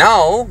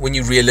 now, when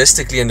you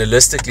realistically and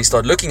holistically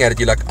start looking at it,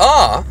 you're like,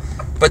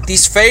 but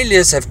these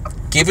failures have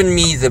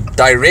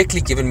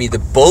directly given me the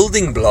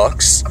building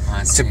blocks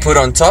to put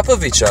on top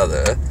of each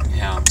other.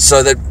 Yeah.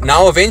 So that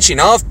now eventually,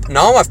 now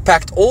I've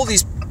packed all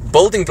these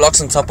building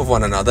blocks on top of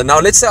one another. Now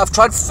let's say I've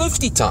tried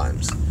 50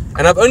 times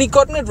and I've only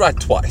gotten it right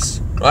twice,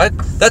 right?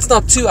 That's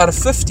now 2 out of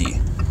 50.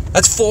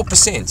 That's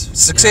 4%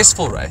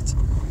 successful rate.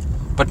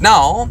 But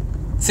now,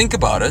 think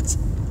about it,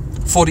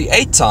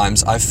 48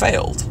 times I've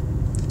failed.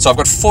 So I've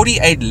got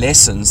 48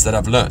 lessons that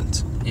I've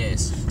learned.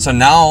 Yes. So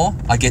now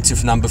I get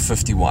to number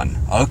 51.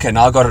 Okay,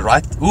 now I got it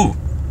right. Ooh,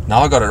 now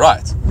I got it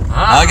right.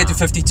 Now I get to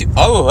 52.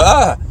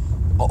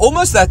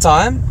 Almost that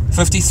time.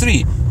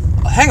 53.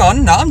 hang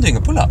on, now I'm doing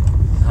a pull-up.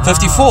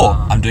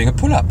 54, I'm doing a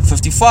pull-up.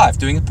 55,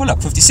 doing a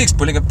pull-up. 56,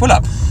 pulling a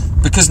pull-up.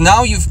 Because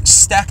now you've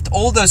stacked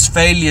all those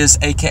failures,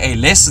 aka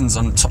lessons,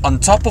 on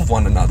top of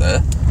one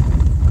another.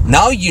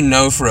 Now you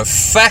know for a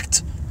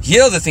fact,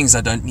 here are the things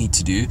I don't need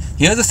to do.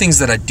 Here are the things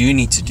that I do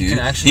need to do.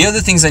 Here are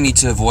the things I need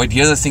to avoid.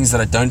 Here are the things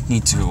that I don't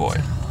need to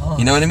avoid.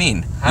 You know what I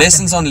mean?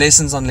 Lessons on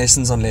lessons on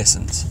lessons on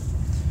lessons.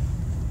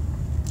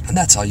 And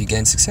that's how you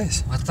gain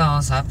success. What the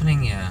hell's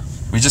happening here?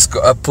 We just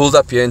pulled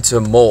up here into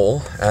a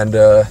mall, and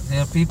there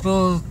are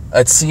people.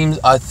 It seems,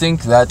 I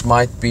think that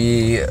might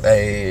be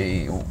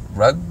a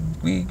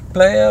rugby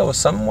player or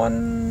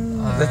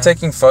someone. They're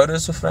taking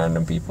photos with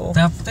random people.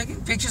 They're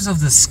taking pictures of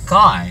the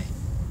sky.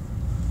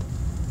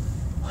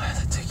 Why are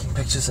they taking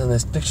pictures, and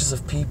there's pictures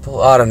of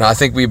people? I don't know. I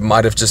think we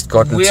might have just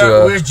gotten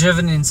We're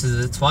driven into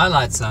the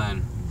twilight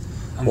zone.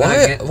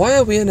 Why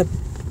are we in a...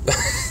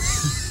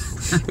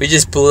 We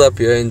just pulled up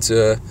here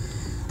into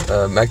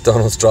a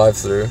McDonald's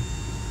drive-through.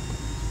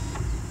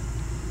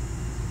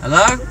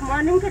 Hello? Good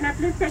morning, can I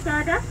please take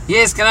order?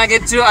 Yes, can I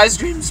get 2 ice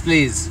creams,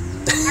 please?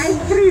 Ice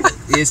cream.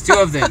 Yes, 2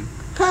 of them.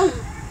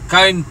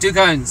 Cone. 2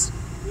 cones.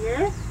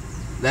 Yes.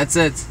 That's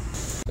it.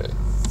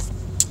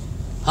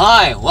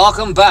 Hi,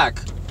 welcome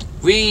back.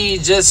 We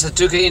just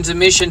took an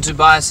intermission to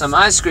buy some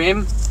ice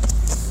cream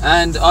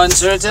and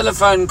answer a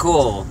telephone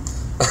call.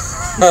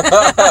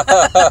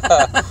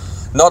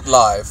 Not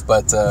live,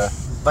 but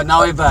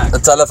now we're back. a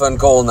telephone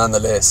call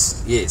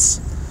nonetheless.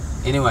 Yes.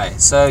 Anyway,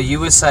 so you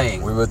were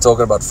saying... We were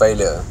talking about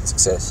failure,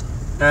 success.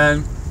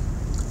 And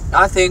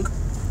I think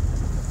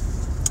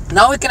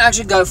now we can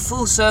actually go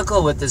full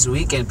circle with this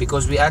weekend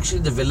because we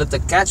actually developed a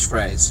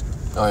catchphrase.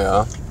 Oh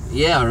yeah?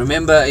 Yeah,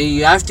 remember,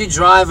 you have to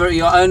drive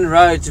your own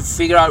road to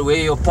figure out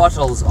where your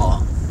potholes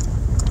are.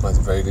 That's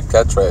a very good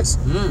catchphrase.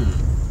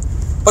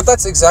 But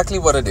that's exactly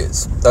what it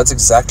is. That's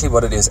exactly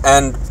what it is.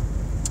 And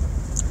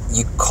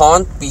you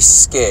can't be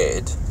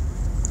scared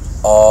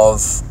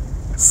of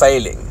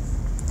failing,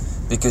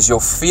 because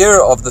your fear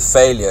of the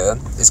failure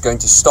is going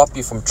to stop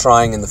you from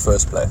trying in the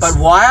first place. But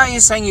why are you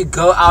saying you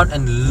go out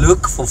and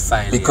look for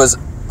failure? Because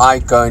I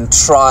go and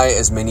try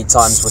as many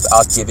times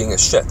without giving a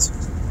shit.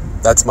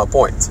 That's my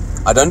point.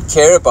 I don't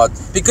care about...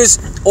 Because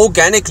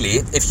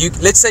organically, if you...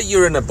 Let's say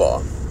you're in a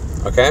bar,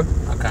 okay?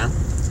 Okay.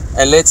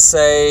 And let's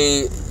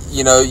say,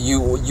 you know, you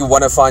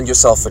want to find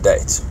yourself a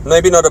date.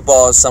 Maybe not a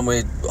bar,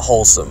 somewhere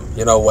wholesome,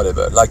 you know,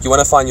 whatever. Like, you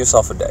want to find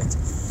yourself a date.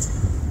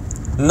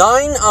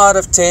 9 out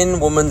of 10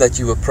 women that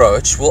you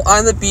approach will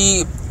either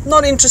be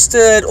not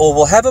interested, or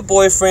will have a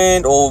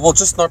boyfriend, or will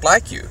just not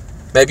like you.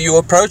 Maybe your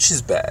approach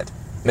is bad.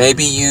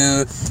 Maybe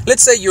you...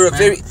 Let's say you're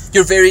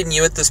very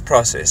new at this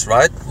process,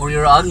 right? Or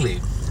you're ugly.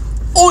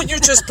 Or you're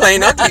just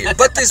plain ugly.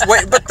 But that's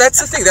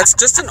the thing. That's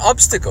just an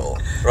obstacle,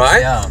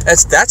 right? Yeah.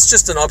 That's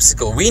just an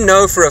obstacle. We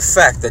know for a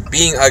fact that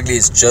being ugly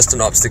is just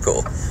an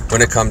obstacle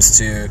when it comes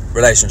to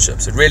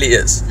relationships. It really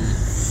is.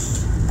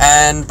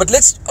 But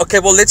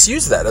let's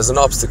use that as an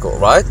obstacle,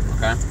 right?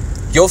 Okay.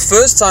 Your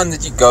first time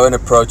that you go and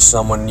approach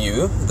someone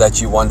new that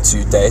you want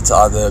to date,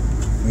 either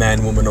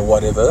man, woman, or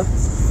whatever,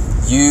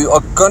 you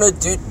are gonna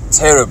do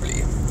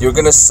terribly. You're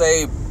gonna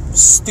say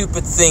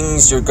stupid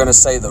things, you're going to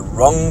say the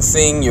wrong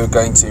thing, you're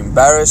going to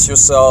embarrass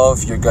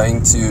yourself, you're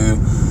going to,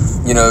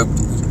 you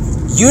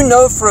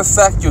know for a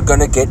fact you're going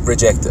to get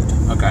rejected.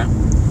 Okay.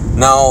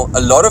 Now,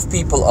 a lot of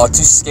people are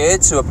too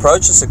scared to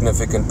approach a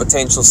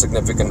potential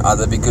significant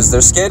other because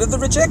they're scared of the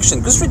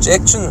rejection, because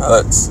rejection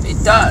hurts.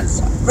 It does.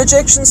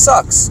 Rejection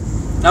sucks.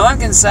 No one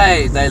can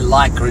say they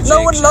like rejection.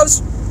 No one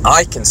loves...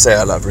 I can say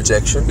I love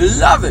rejection. You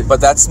love it.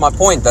 But that's my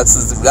point. That's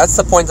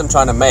the point I'm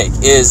trying to make,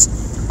 is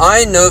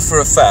I know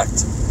for a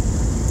fact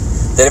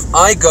that if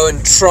I go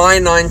and try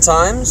 9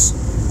 times,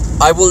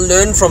 I will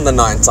learn from the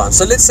 9 times.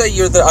 So let's say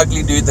you're the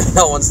ugly dude that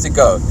now wants to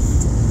go,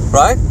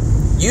 right?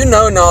 You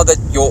know now that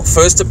your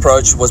first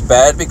approach was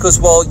bad because,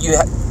 well, you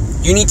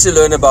need to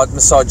learn about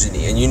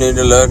misogyny, and you need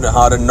to learn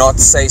how to not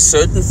say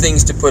certain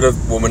things to put a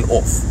woman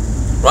off,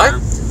 right?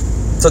 Yeah.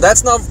 So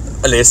that's now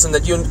a lesson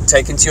that you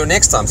take into your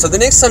next time. So the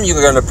next time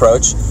you're going to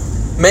approach,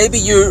 maybe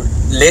you're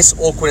less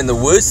awkward in the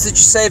words that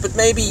you say, but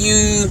maybe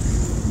you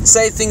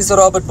say things that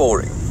are a bit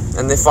boring.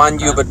 And they find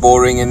you a bit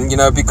boring, and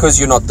because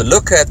you're not the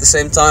looker at the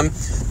same time,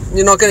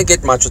 you're not going to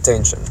get much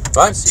attention,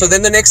 right? So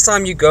then the next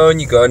time you go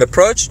and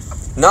approach,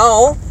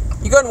 now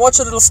you go and watch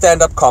a little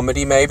stand-up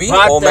comedy, maybe,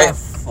 sorry,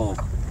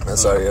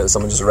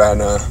 someone just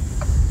ran a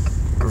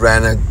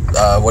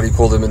what do you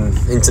call them in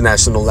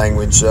international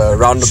language?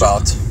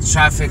 Roundabout.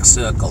 Traffic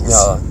circles.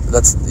 Yeah,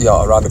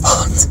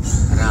 roundabout.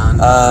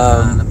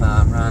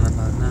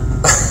 Roundabout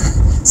now.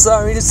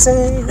 Sorry to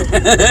say,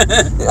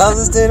 the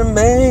others didn't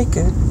make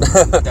it.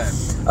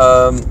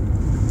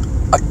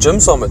 Ek gym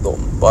saam met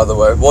hom, by the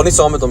way. Wel nie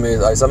saam met hom nie,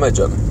 hy's aan my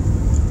gym.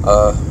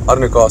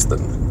 Arne Karsten.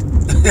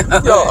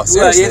 Ja, Well, jy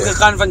seriously. het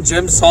gegaan van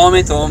gym saam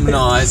met hom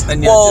na hy's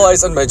in jou Well, gym.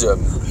 he's in my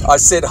gym. I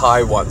said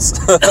hi once.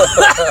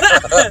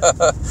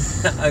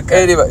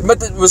 Okay. Anyway,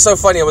 but it was so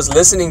funny. I was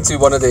listening to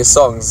one of their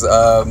songs,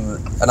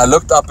 and I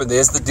looked up, and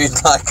there's the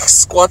dude like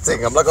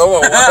squatting. I'm like,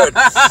 oh my word,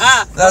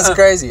 that's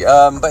crazy.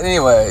 But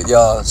anyway,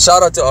 yeah.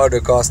 Shout out to Ardo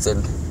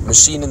Carsten,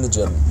 machine in the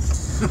gym.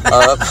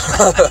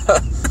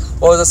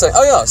 What was I saying?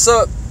 Oh yeah.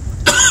 So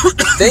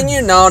then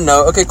you now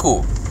know. Okay,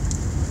 cool.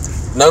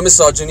 No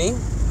misogyny,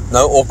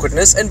 no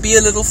awkwardness, and be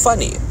a little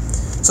funny.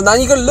 So now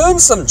you go learn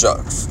some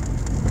jokes.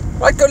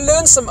 Right, go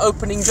learn some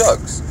opening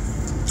jokes.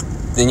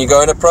 Then you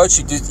go and approach,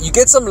 you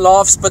get some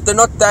laughs, but they're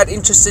not that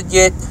interested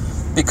yet,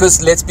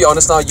 because let's be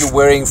honest now, you're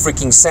wearing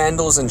freaking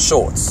sandals and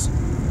shorts.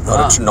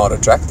 Not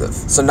attractive.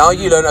 So now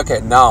you learn, okay,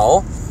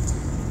 now,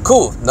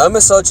 cool, no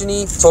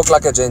misogyny, talk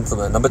like a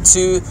gentleman. Number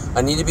 2,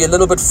 I need to be a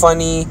little bit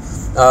funny,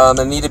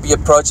 I need to be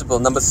approachable.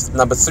 Number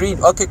 3,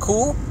 okay,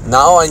 cool,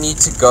 now I need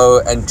to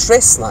go and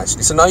dress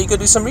nicely. So now you go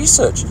do some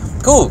research.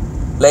 Cool,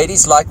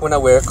 ladies like when I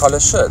wear a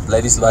collar shirt.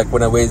 Ladies like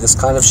when I wear this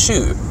kind of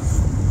shoe.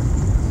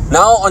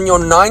 Now on your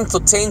 9th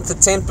or 10th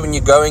attempt when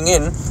you're going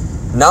in,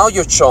 now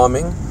you're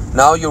charming,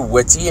 now you're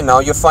witty, and now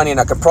you're funny. And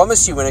I can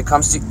promise you, when it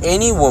comes to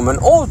any woman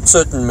or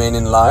certain men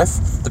in life,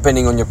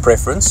 depending on your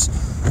preference,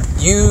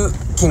 you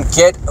can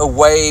get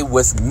away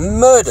with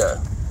murder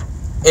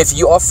if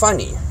you are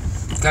funny.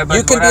 Okay, but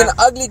You can be an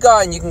ugly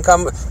guy and you can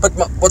come... But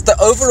what the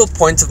overall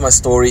point of my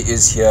story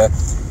is here,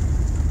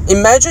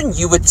 imagine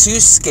you were too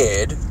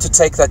scared to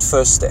take that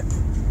first step.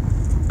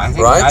 I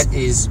think right? that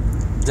is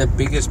the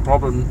biggest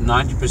problem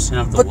 90%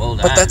 of the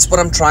world has. But that's what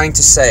I'm trying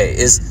to say,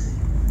 is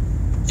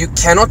you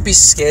cannot be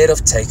scared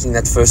of taking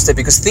that first step,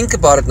 because think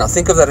about it now.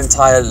 Think of that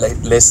entire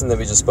lesson that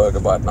we just spoke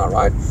about now,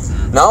 right?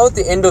 Now at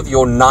the end of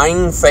your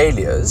 9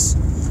 failures,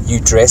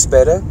 you dress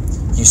better,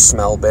 you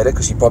smell better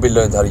because you probably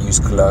learned how to use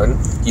cologne.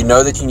 You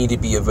know that you need to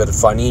be a bit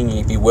funny, you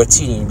need to be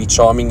witty, you need to be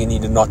charming, you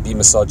need to not be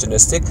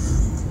misogynistic.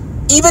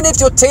 Even if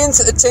your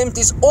 10th attempt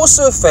is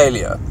also a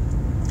failure,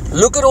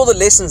 look at all the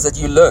lessons that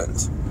you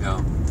learned.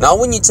 Yeah. Now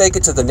when you take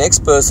it to the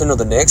next person or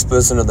the next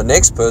person or the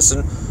next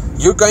person,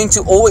 you're going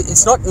to always,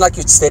 it's not like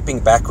you're stepping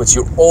backwards,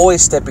 you're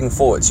always stepping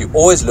forwards, you're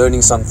always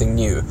learning something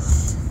new.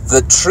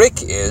 The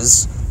trick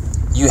is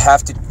you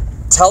have to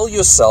tell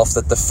yourself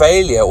that the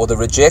failure or the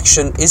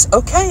rejection is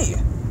okay.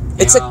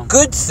 It's a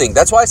good thing.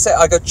 That's why I say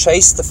I go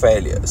chase the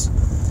failures,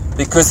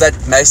 because that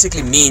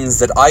basically means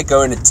that I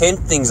go and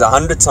attempt things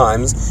 100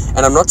 times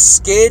and I'm not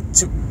scared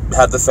to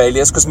have the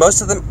failures, because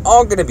most of them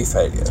are going to be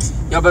failures.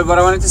 Yeah, but what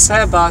I wanted to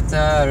say about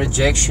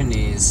rejection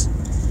is,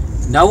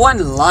 no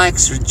one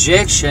likes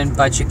rejection,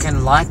 but you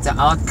can like the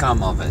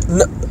outcome of it.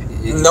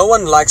 No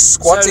one likes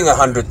squatting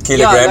 100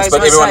 kilograms,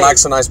 but everyone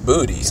likes a nice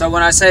booty. So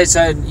when I say,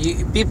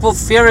 people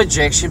fear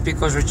rejection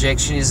because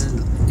rejection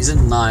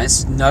isn't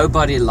nice.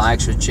 Nobody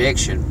likes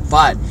rejection,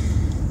 but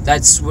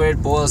that's where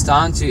it boils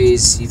down to,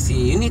 is if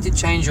you need to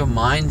change your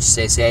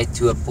mindset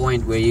to a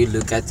point where you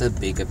look at the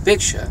bigger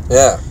picture.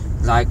 Yeah.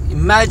 Like,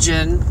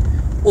 imagine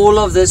all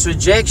of this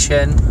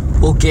rejection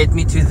will get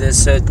me to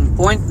this certain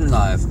point in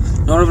life.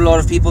 Not a lot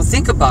of people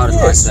think about it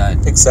like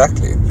that.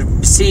 Exactly.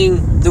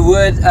 Seeing the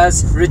word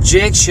as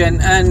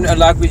rejection and,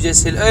 like we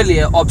just said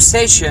earlier,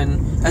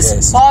 obsession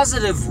as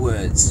positive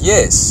words.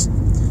 Yes.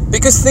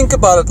 Because think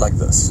about it like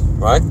this,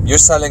 right? You're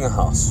selling a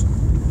house.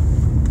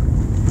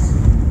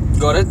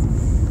 Got it?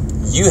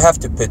 You have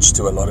to pitch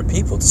to a lot of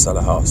people to sell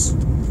a house.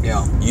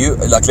 Yeah.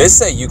 Let's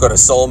say you got a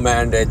sole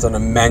mandate on a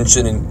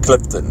mansion in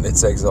Clifton, let's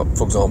say,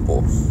 for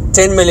example.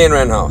 10 million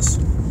rand house.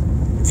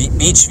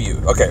 Beach view.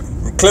 Okay.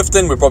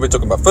 Clifton, we're probably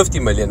talking about 50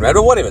 million rand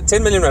or whatever.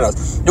 10 million rand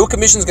house. Your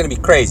commission's going to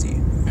be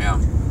crazy. Yeah.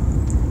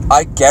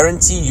 I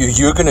guarantee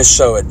you're going to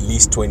show at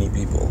least 20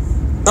 people.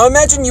 Now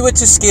imagine you were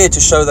too scared to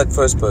show that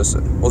first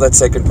person, or that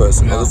second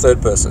person, or the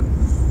third person.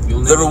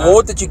 The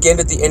reward that you get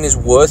at the end is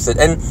worth it.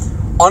 And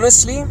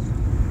honestly,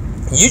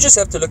 you just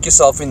have to look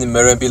yourself in the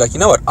mirror and be like, you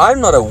know what, I'm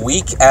not a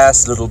weak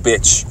ass little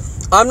bitch.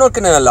 I'm not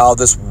going to allow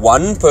this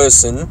one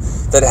person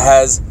that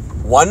has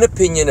one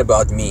opinion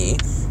about me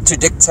to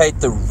dictate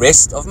the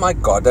rest of my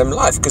goddamn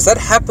life. Because that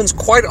happens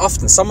quite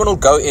often. Someone will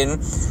go in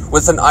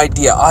with an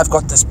idea. I've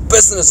got this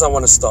business I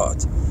want to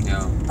start.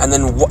 Yeah. And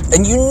then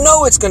and you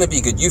know it's going to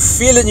be good. You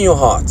feel it in your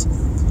heart.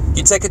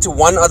 You take it to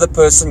one other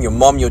person, your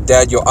mom, your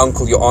dad, your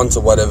uncle, your aunt,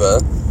 or whatever,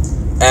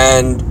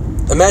 and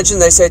imagine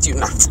they say to you,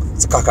 nah,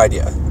 it's a cock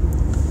idea.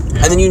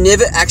 And then you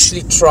never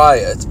actually try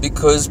it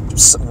because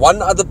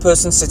one other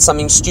person said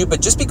something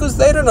stupid just because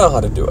they don't know how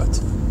to do it.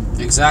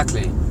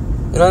 Exactly.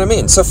 You know what I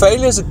mean? So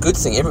failure is a good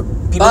thing.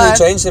 People will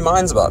change their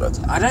minds about it.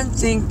 I don't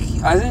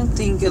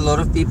think a lot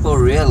of people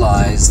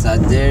realize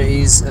that there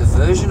is a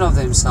version of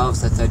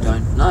themselves that they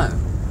don't know.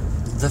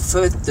 The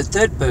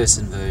third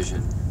person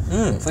version.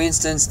 For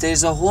instance,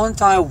 there's a whole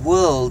entire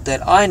world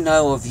that I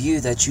know of you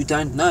that you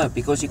don't know,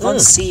 because you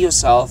can't see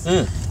yourself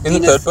in the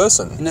third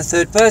person. In the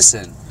third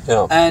person.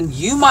 Yeah. And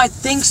you might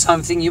think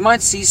something, you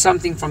might see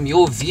something from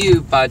your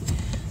view, but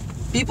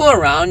people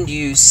around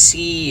you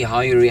see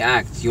how you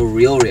react, your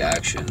real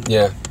reaction.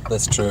 Yeah,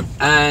 that's true.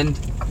 And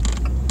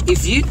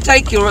if you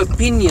take your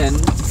opinion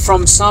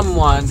from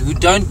someone who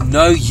don't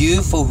know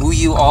you for who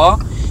you are,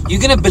 you're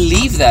going to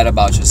believe that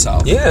about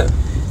yourself. Yeah.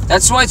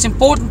 That's why it's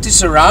important to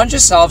surround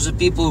yourselves with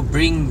people who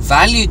bring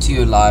value to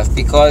your life,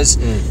 because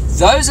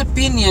those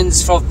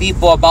opinions from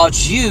people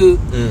about you,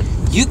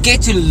 you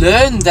get to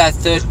learn that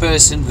third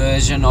person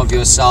version of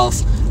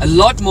yourself a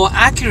lot more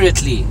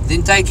accurately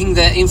than taking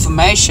the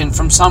information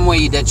from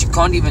somewhere that you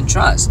can't even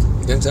trust.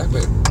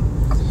 Exactly.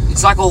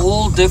 It's like a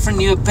whole different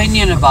new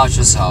opinion about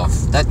yourself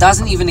that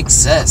doesn't even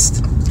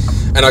exist.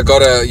 And I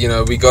gotta,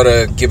 we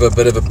gotta give a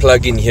bit of a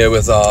plug in here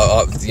with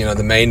our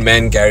the main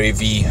man, Gary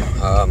V,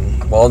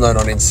 well known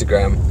on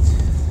Instagram.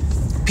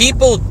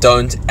 People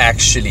don't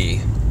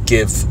actually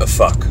give a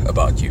fuck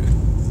about you.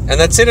 And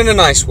that's said in a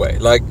nice way.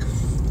 Like,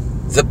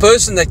 the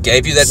person that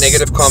gave you that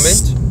negative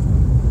comment,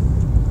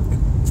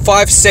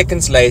 5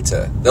 seconds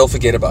later, they'll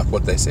forget about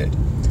what they said.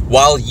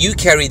 While you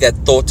carry that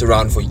thought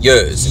around for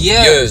years and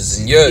years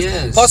and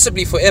years,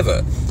 possibly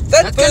forever.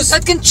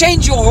 That can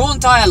change your whole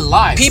entire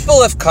life.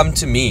 People have come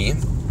to me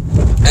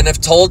and have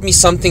told me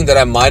something that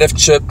I might have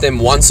chirped them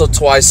once or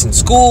twice in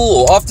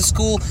school or after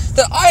school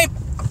that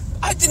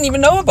I didn't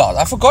even know about,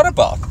 I forgot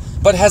about,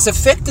 but has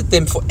affected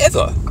them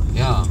forever.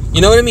 Yeah.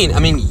 You know what I mean? I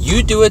mean,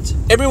 you do it,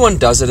 everyone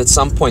does it at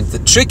some point. The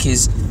trick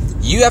is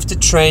you have to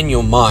train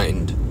your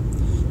mind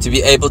to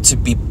be able to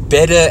be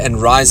better and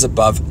rise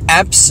above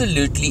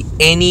absolutely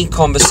any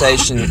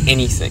conversation,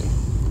 anything.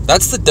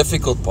 That's the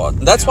difficult part.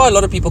 And that's why a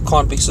lot of people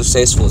can't be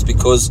successful, is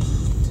because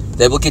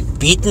they will get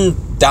beaten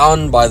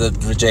down by the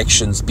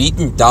rejections,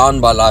 beaten down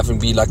by life, and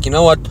be like, you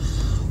know what,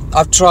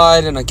 I've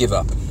tried and I give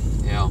up.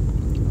 Yeah.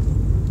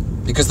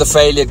 Because the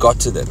failure got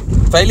to them.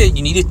 Failure,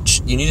 you need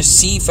to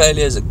see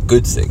failure as a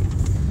good thing,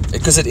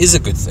 because it is a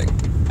good thing.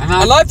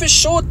 And life is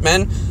short,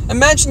 man.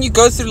 Imagine you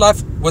go through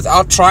life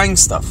without trying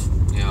stuff.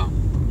 Yeah.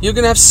 You're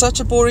going to have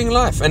such a boring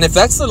life. And if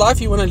that's the life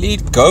you want to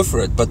lead, go for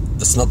it. But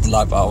that's not the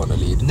life I want to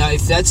lead. No,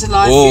 if that's the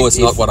life... it's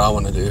not what I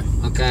want to do.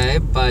 Okay,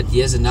 but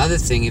here's another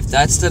thing. If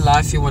that's the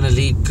life you want to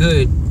lead,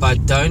 good.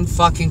 But don't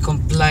fucking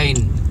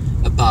complain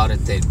about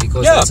it then.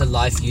 Because that's a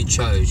life you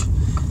chose.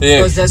 Yeah.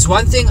 Because there's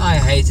one thing I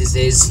hate, is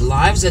there's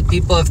lives that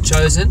people have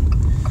chosen,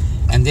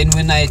 and then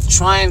when they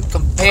try and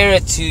compare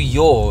it to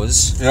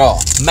yours,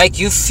 make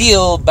you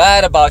feel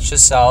bad about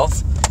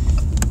yourself,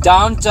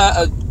 down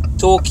to...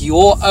 talk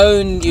your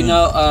own,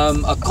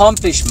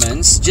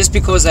 accomplishments just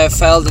because they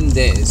failed in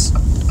theirs.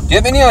 Do you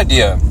have any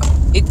idea?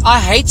 I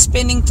hate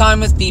spending time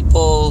with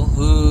people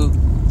who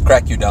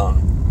crack you down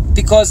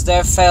because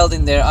they've failed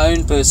in their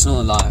own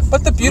personal life.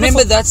 But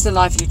remember, that's the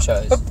life you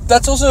chose. But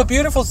that's also a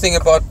beautiful thing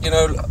about,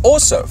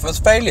 also with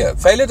failure.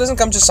 Failure doesn't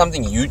come to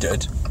something you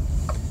did.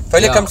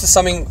 Failure comes to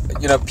something,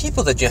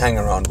 people that you hang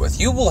around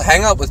with. You will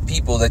hang out with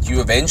people that you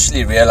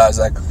eventually realize,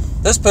 like,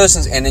 this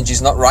person's energy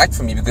is not right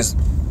for me, because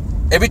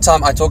every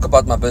time I talk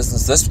about my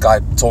business, this guy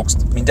talks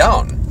me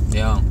down.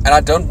 Yeah. And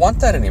I don't want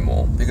that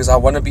anymore, because I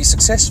want to be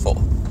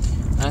successful.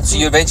 So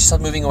you eventually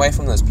start moving away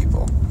from those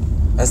people.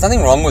 There's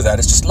nothing wrong with that.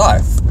 It's just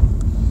life.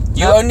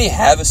 You only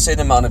have a set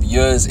amount of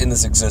years in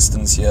this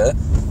existence here.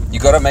 You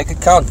got to make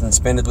it count and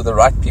spend it with the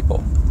right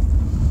people.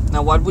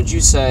 Now, what would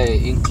you say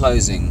in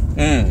closing?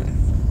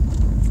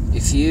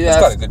 If you It's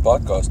got a good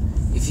podcast.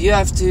 If you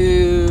have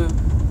to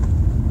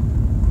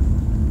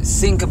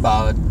think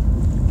about,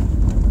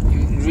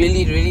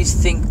 really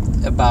think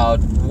about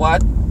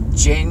what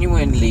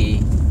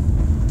genuinely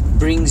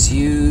brings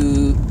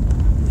you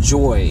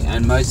joy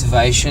and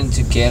motivation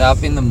to get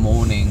up in the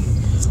morning,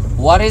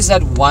 what is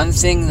that one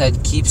thing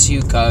that keeps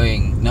you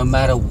going no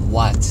matter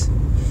what?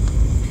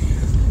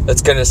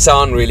 It's going to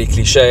sound really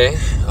cliche,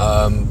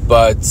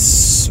 but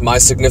my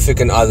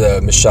significant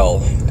other,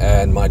 Michelle,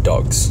 and my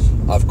dogs.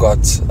 I've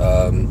got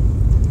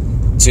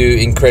 2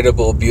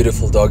 incredible,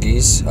 beautiful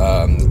doggies,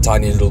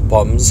 tiny little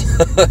poms.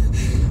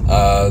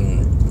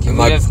 You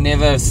would have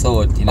never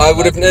thought. I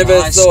would have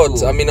never thought.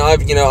 School, I mean,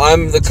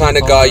 I'm the kind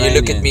of guy, you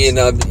look at me and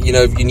you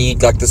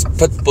need like this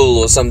pit bull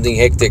or something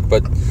hectic,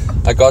 but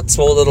I got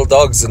small little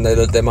dogs and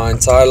they're my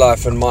entire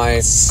life. And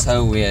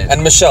so weird.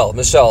 And Michelle,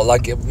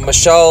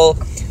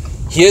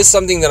 here's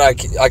something that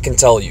I can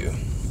tell you,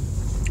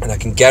 and I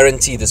can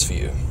guarantee this for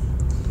you.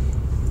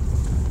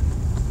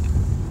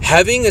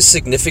 Having a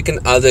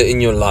significant other in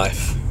your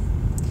life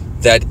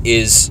that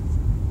is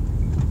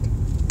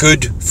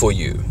good for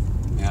you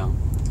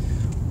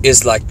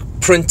is like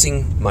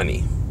printing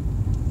money.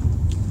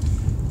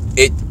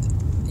 I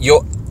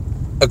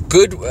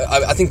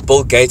think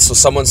Bill Gates or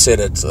someone said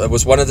it. It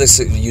was one of the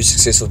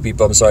successful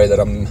people. I'm sorry that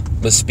I'm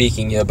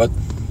misspeaking here, but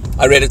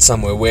I read it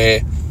somewhere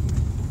where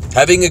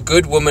having a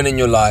good woman in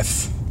your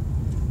life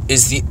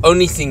is the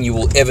only thing you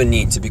will ever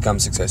need to become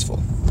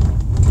successful.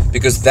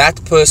 Because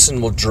that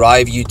person will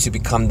drive you to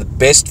become the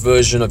best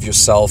version of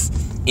yourself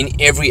in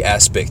every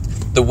aspect.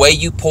 The way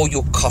you pour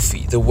your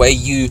coffee, the way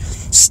you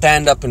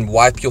stand up and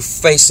wipe your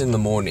face in the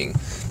morning.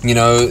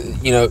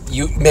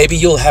 Maybe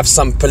you'll have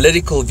some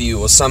political view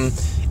or some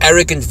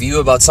arrogant view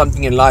about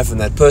something in life, and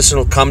that person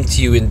will come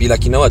to you and be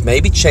like, you know what,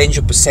 maybe change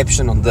your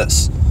perception on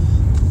this.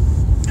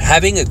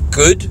 Having a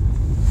good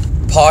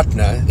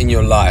partner in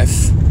your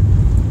life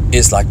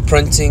is like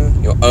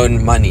printing your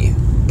own money.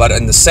 But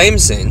in the same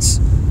sense,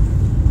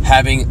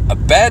 having a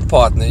bad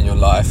partner in your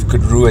life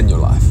could ruin your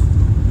life.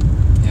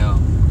 Yeah.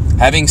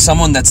 Having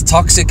someone that's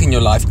toxic in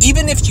your life,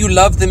 even if you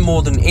love them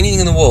more than anything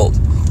in the world,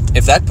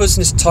 if that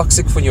person is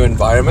toxic for your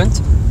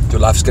environment, your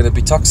life's going to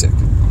be toxic.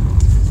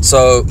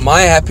 So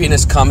my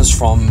happiness comes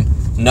from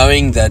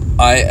knowing that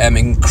I am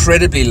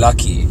incredibly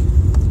lucky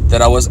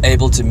that I was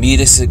able to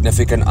meet a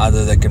significant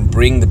other that can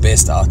bring the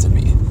best out of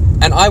me,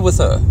 and I with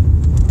her.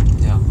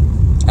 Yeah.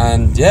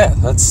 And yeah,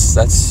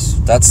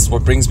 that's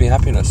what brings me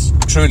happiness,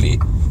 truly.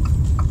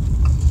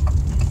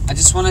 I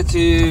just wanted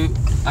to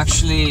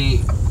actually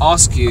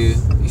ask you,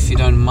 if you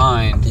don't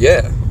mind.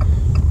 Yeah.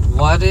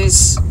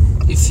 What's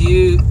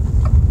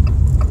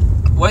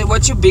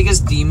your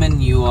biggest demon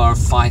you are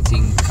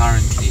fighting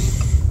currently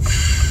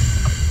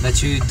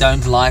that you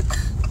don't like,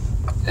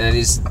 that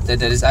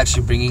is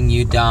actually bringing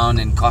you down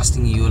and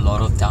costing you a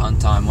lot of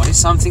downtime? What is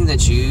something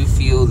that you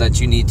feel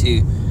that you need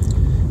to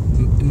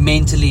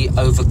mentally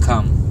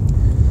overcome?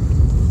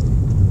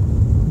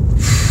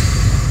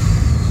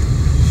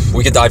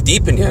 We can dive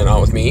deep in here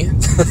now with me.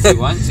 If you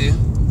want to.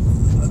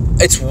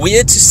 It's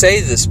weird to say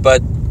this,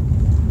 but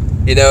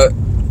you know,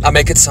 I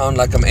make it sound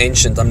like I'm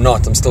ancient. I'm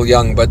not. I'm still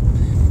young, but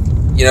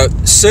you know,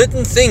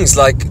 certain things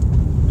like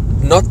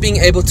not being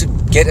able to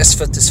get as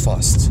fit as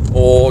fast,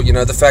 or you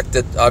know, the fact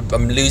that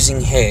I'm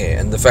losing hair,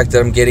 and the fact that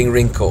I'm getting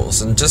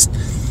wrinkles, and just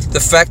the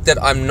fact that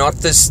I'm not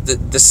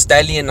the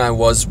stallion I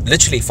was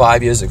literally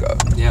 5 years ago.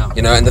 Yeah.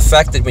 You know, and the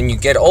fact that when you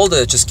get older,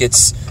 it just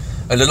gets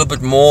a little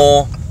bit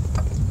more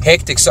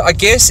hectic. So I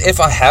guess if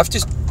I have to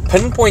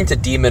pinpoint a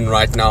demon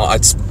right now,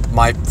 it's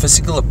my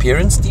physical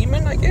appearance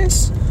demon, I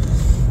guess.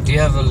 Do you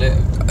have a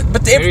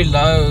very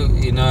low,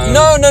 you know?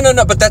 No.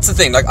 But that's the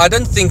thing. Like, I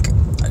don't think,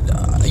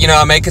 you know,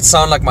 I make it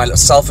sound like my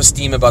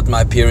self-esteem about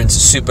my appearance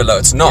is super low.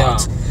 It's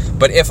not. Yeah.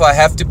 But if I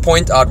have to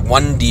point out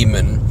one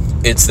demon,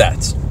 it's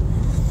that.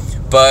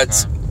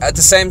 But at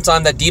the same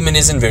time, that demon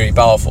isn't very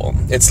powerful.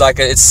 It's like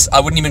I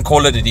wouldn't even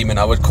call it a demon.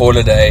 I would call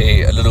it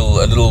a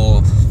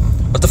little.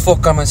 What the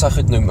fuck kan mens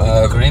dit noem?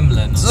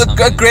 Gremlin.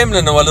 A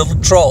gremlin or a little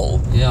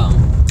troll. Yeah.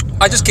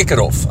 I just kick it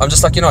off. I'm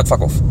just like, you know what,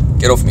 fuck off.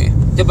 Get off me.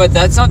 Yeah, but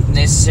that's not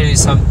necessarily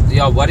so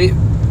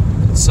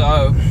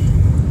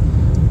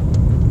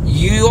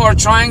you are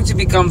trying to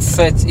become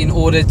fit in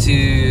order to,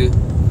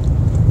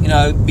 you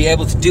know, be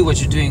able to do what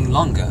you're doing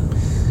longer.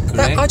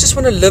 Correct? I just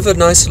want to live a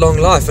nice long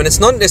life, and it's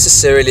not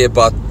necessarily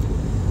about,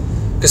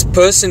 because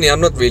personally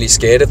I'm not really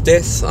scared of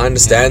death. I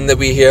understand that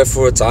we're here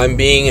for a time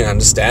being, and I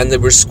understand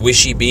that we're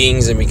squishy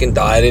beings and we can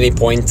die at any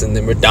point and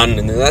then we're done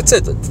and then that's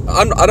it.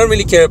 I don't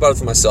really care about it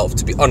for myself,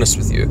 to be honest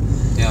with you.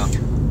 Yeah.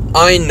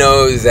 I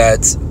know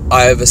that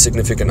I have a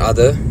significant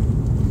other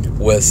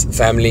with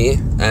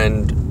family,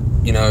 and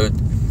you know,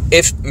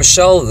 if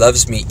Michelle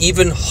loves me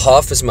even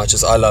half as much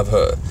as I love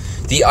her,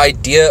 the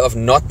idea of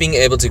not being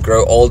able to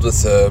grow old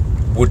with her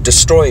would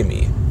destroy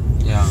me.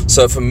 Yeah.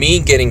 So for me,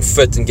 getting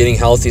fit and getting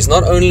healthy is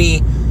not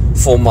only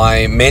for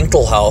my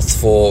mental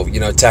health, for, you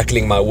know,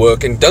 tackling my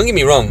work. And don't get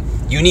me wrong,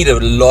 you need a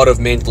lot of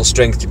mental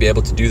strength to be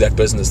able to do that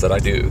business that I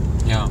do.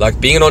 Yeah. Like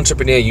being an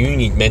entrepreneur, you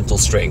need mental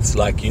strength.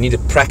 Like you need to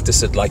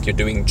practice it like you're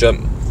doing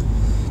gym.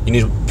 You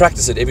need to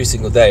practice it every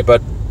single day.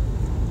 But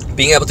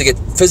being able to get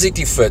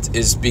physically fit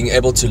is being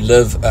able to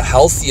live a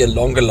healthier,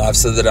 longer life,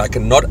 so that I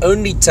can not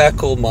only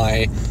tackle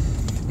my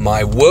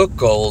work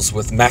goals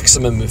with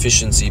maximum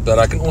efficiency, but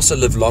I can also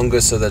live longer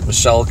so that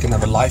Michelle can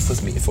have a life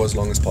with me for as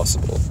long as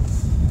possible.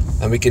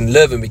 And we can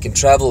live and we can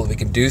travel and we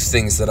can do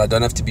things that I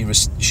don't have to be,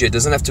 she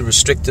doesn't have to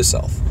restrict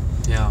herself.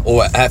 Yeah.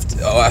 Or I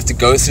have to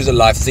go through the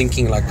life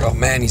thinking like, oh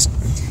man,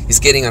 he's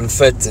getting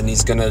unfit and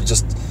he's gonna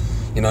just,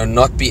 you know,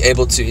 not be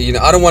able to, you know,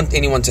 I don't want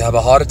anyone to have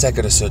a heart attack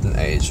at a certain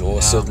age or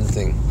a certain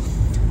thing.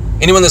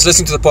 Anyone that's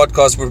listening to the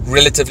podcast, we're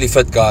relatively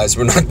fit guys.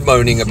 We're not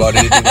moaning about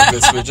anything like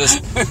this. We're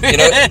just, you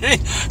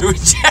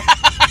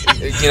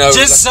know,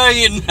 just so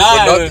you know,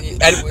 not,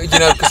 and you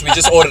know, because we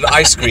just ordered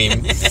ice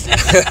cream.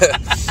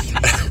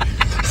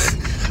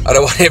 I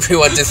don't want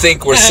everyone to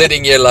think we're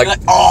sitting here like,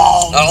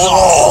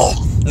 no.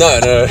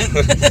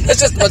 It's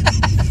just what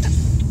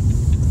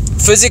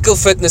physical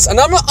fitness, and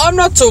I'm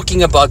not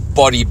talking about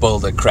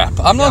bodybuilder crap.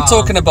 I'm not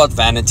talking about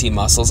vanity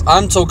muscles.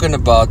 I'm talking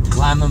about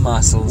glamour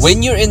muscles.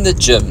 When you're in the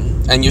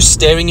gym and you're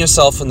staring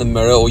yourself in the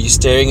mirror or you're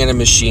staring at a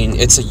machine,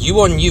 it's a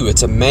you on you.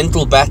 It's a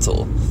mental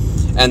battle,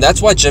 and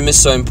that's why gym is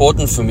so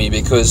important for me,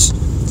 because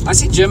I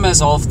see gym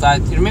as half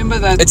that. You remember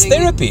that? It's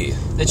therapy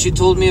that you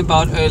told me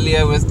about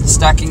earlier with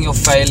stacking your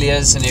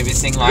failures and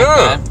everything like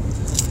that.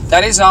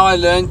 That is how I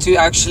learned to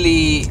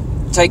actually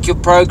take your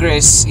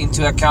progress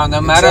into account,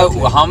 no matter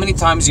how many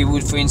times you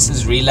would, for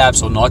instance,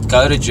 relapse or not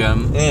go to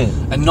gym,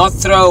 and not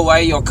throw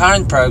away your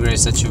current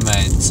progress that you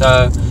made.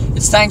 So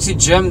it's thanks to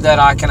gym that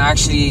I can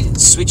actually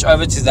switch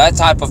over to that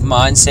type of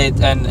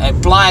mindset and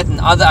apply it in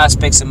other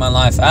aspects of my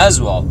life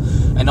as well,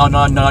 and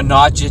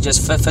not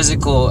just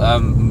physical,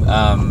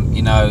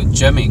 you know,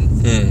 gymming,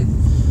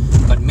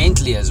 but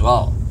mentally as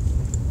well.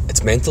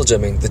 It's mental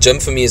gymming. The gym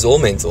for me is all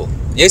mental.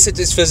 Yes, it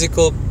is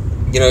physical.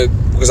 You know,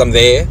 because I'm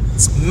there.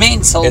 It's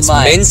mental, It's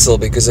mate. mental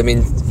because I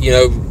mean, you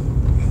know,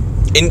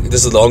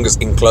 this is the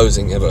longest in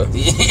closing ever.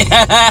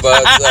 Yeah.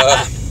 But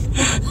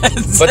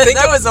think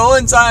that was the whole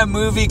entire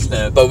movie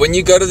clip. But when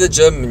you go to the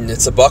gym, and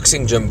it's a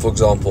boxing gym, for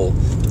example,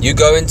 you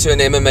go into an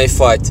MMA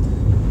fight.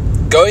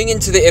 Going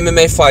into the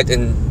MMA fight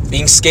and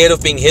being scared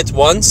of being hit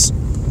once,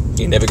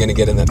 you're never going to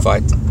get in that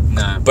fight.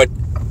 No. But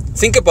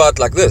think about it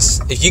like this: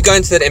 if you go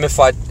into that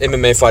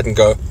MMA fight and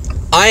go,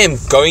 I am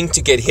going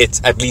to get hit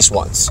at least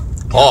once,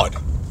 hard.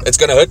 It's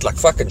going to hurt like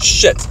fucking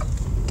shit.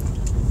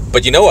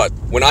 But you know what?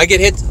 When I get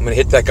hit, I'm going to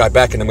hit that guy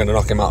back and I'm going to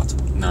knock him out.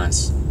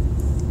 Nice.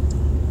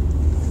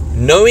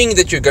 Knowing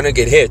that you're going to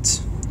get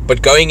hit,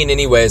 but going in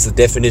anyway is the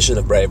definition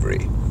of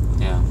bravery.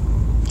 Yeah.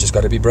 Just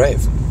got to be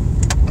brave.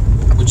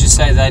 Would you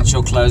say that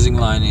your closing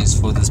line is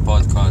for this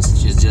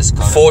podcast? You just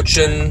got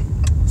Fortune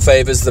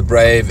favors the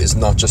brave is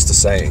not just a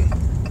saying.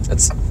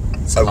 It's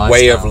a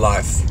way of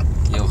life.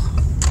 Yo.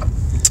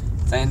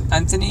 Then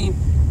Anthony,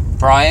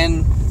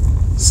 Brian,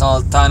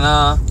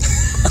 Sultana,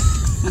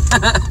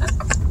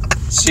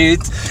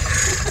 Chute.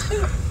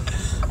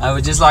 I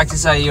would just like to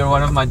say you're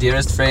one of my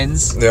dearest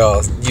friends.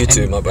 Yeah, you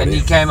too, my And buddy.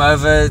 he came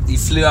over, he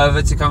flew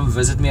over to come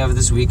visit me over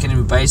this weekend,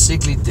 and we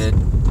basically did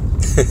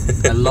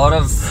a lot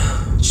of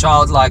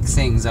childlike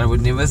things that I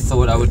would never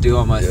thought I would do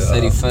on my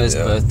 31st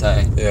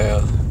birthday.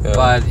 Yeah.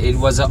 But it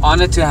was an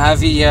honor to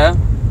have you here,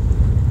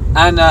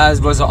 and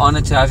it was an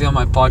honor to have you on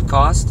my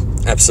podcast.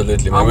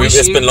 Absolutely, I man. wish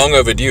It's you- been long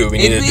overdue. We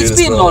need to do It's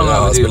this. been long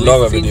overdue. It's been long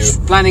We've overdue.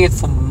 been planning it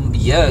for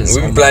years.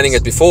 We've been planning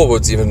it before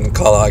with even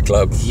Carlisle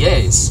Club,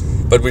 Yes.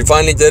 but we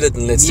finally did it,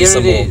 and let's do Here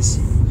some it more. is.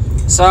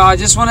 So I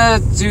just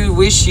wanted to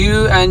wish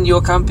you and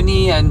your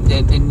company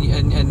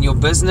and your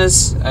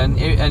business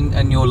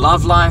and your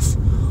love life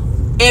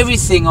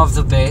everything of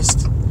the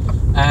best,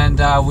 and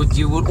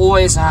you would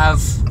always have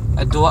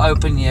a door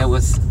open here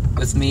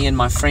with me and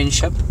my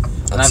friendship,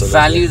 and Absolutely.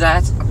 I value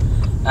that.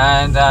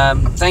 And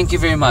thank you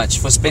very much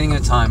for spending the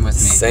time with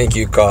me. Thank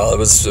you, Carl. It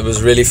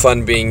was really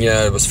fun being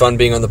here. It was fun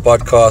being on the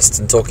podcast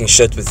and talking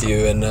shit with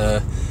you. And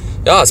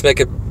let's make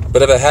it a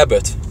bit of a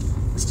habit.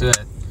 Let's do it.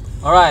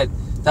 All right,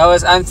 that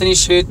was Anthony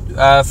Chute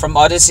from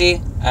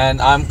Odessey,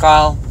 and I'm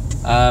Kyle.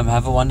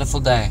 Have a wonderful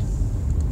day.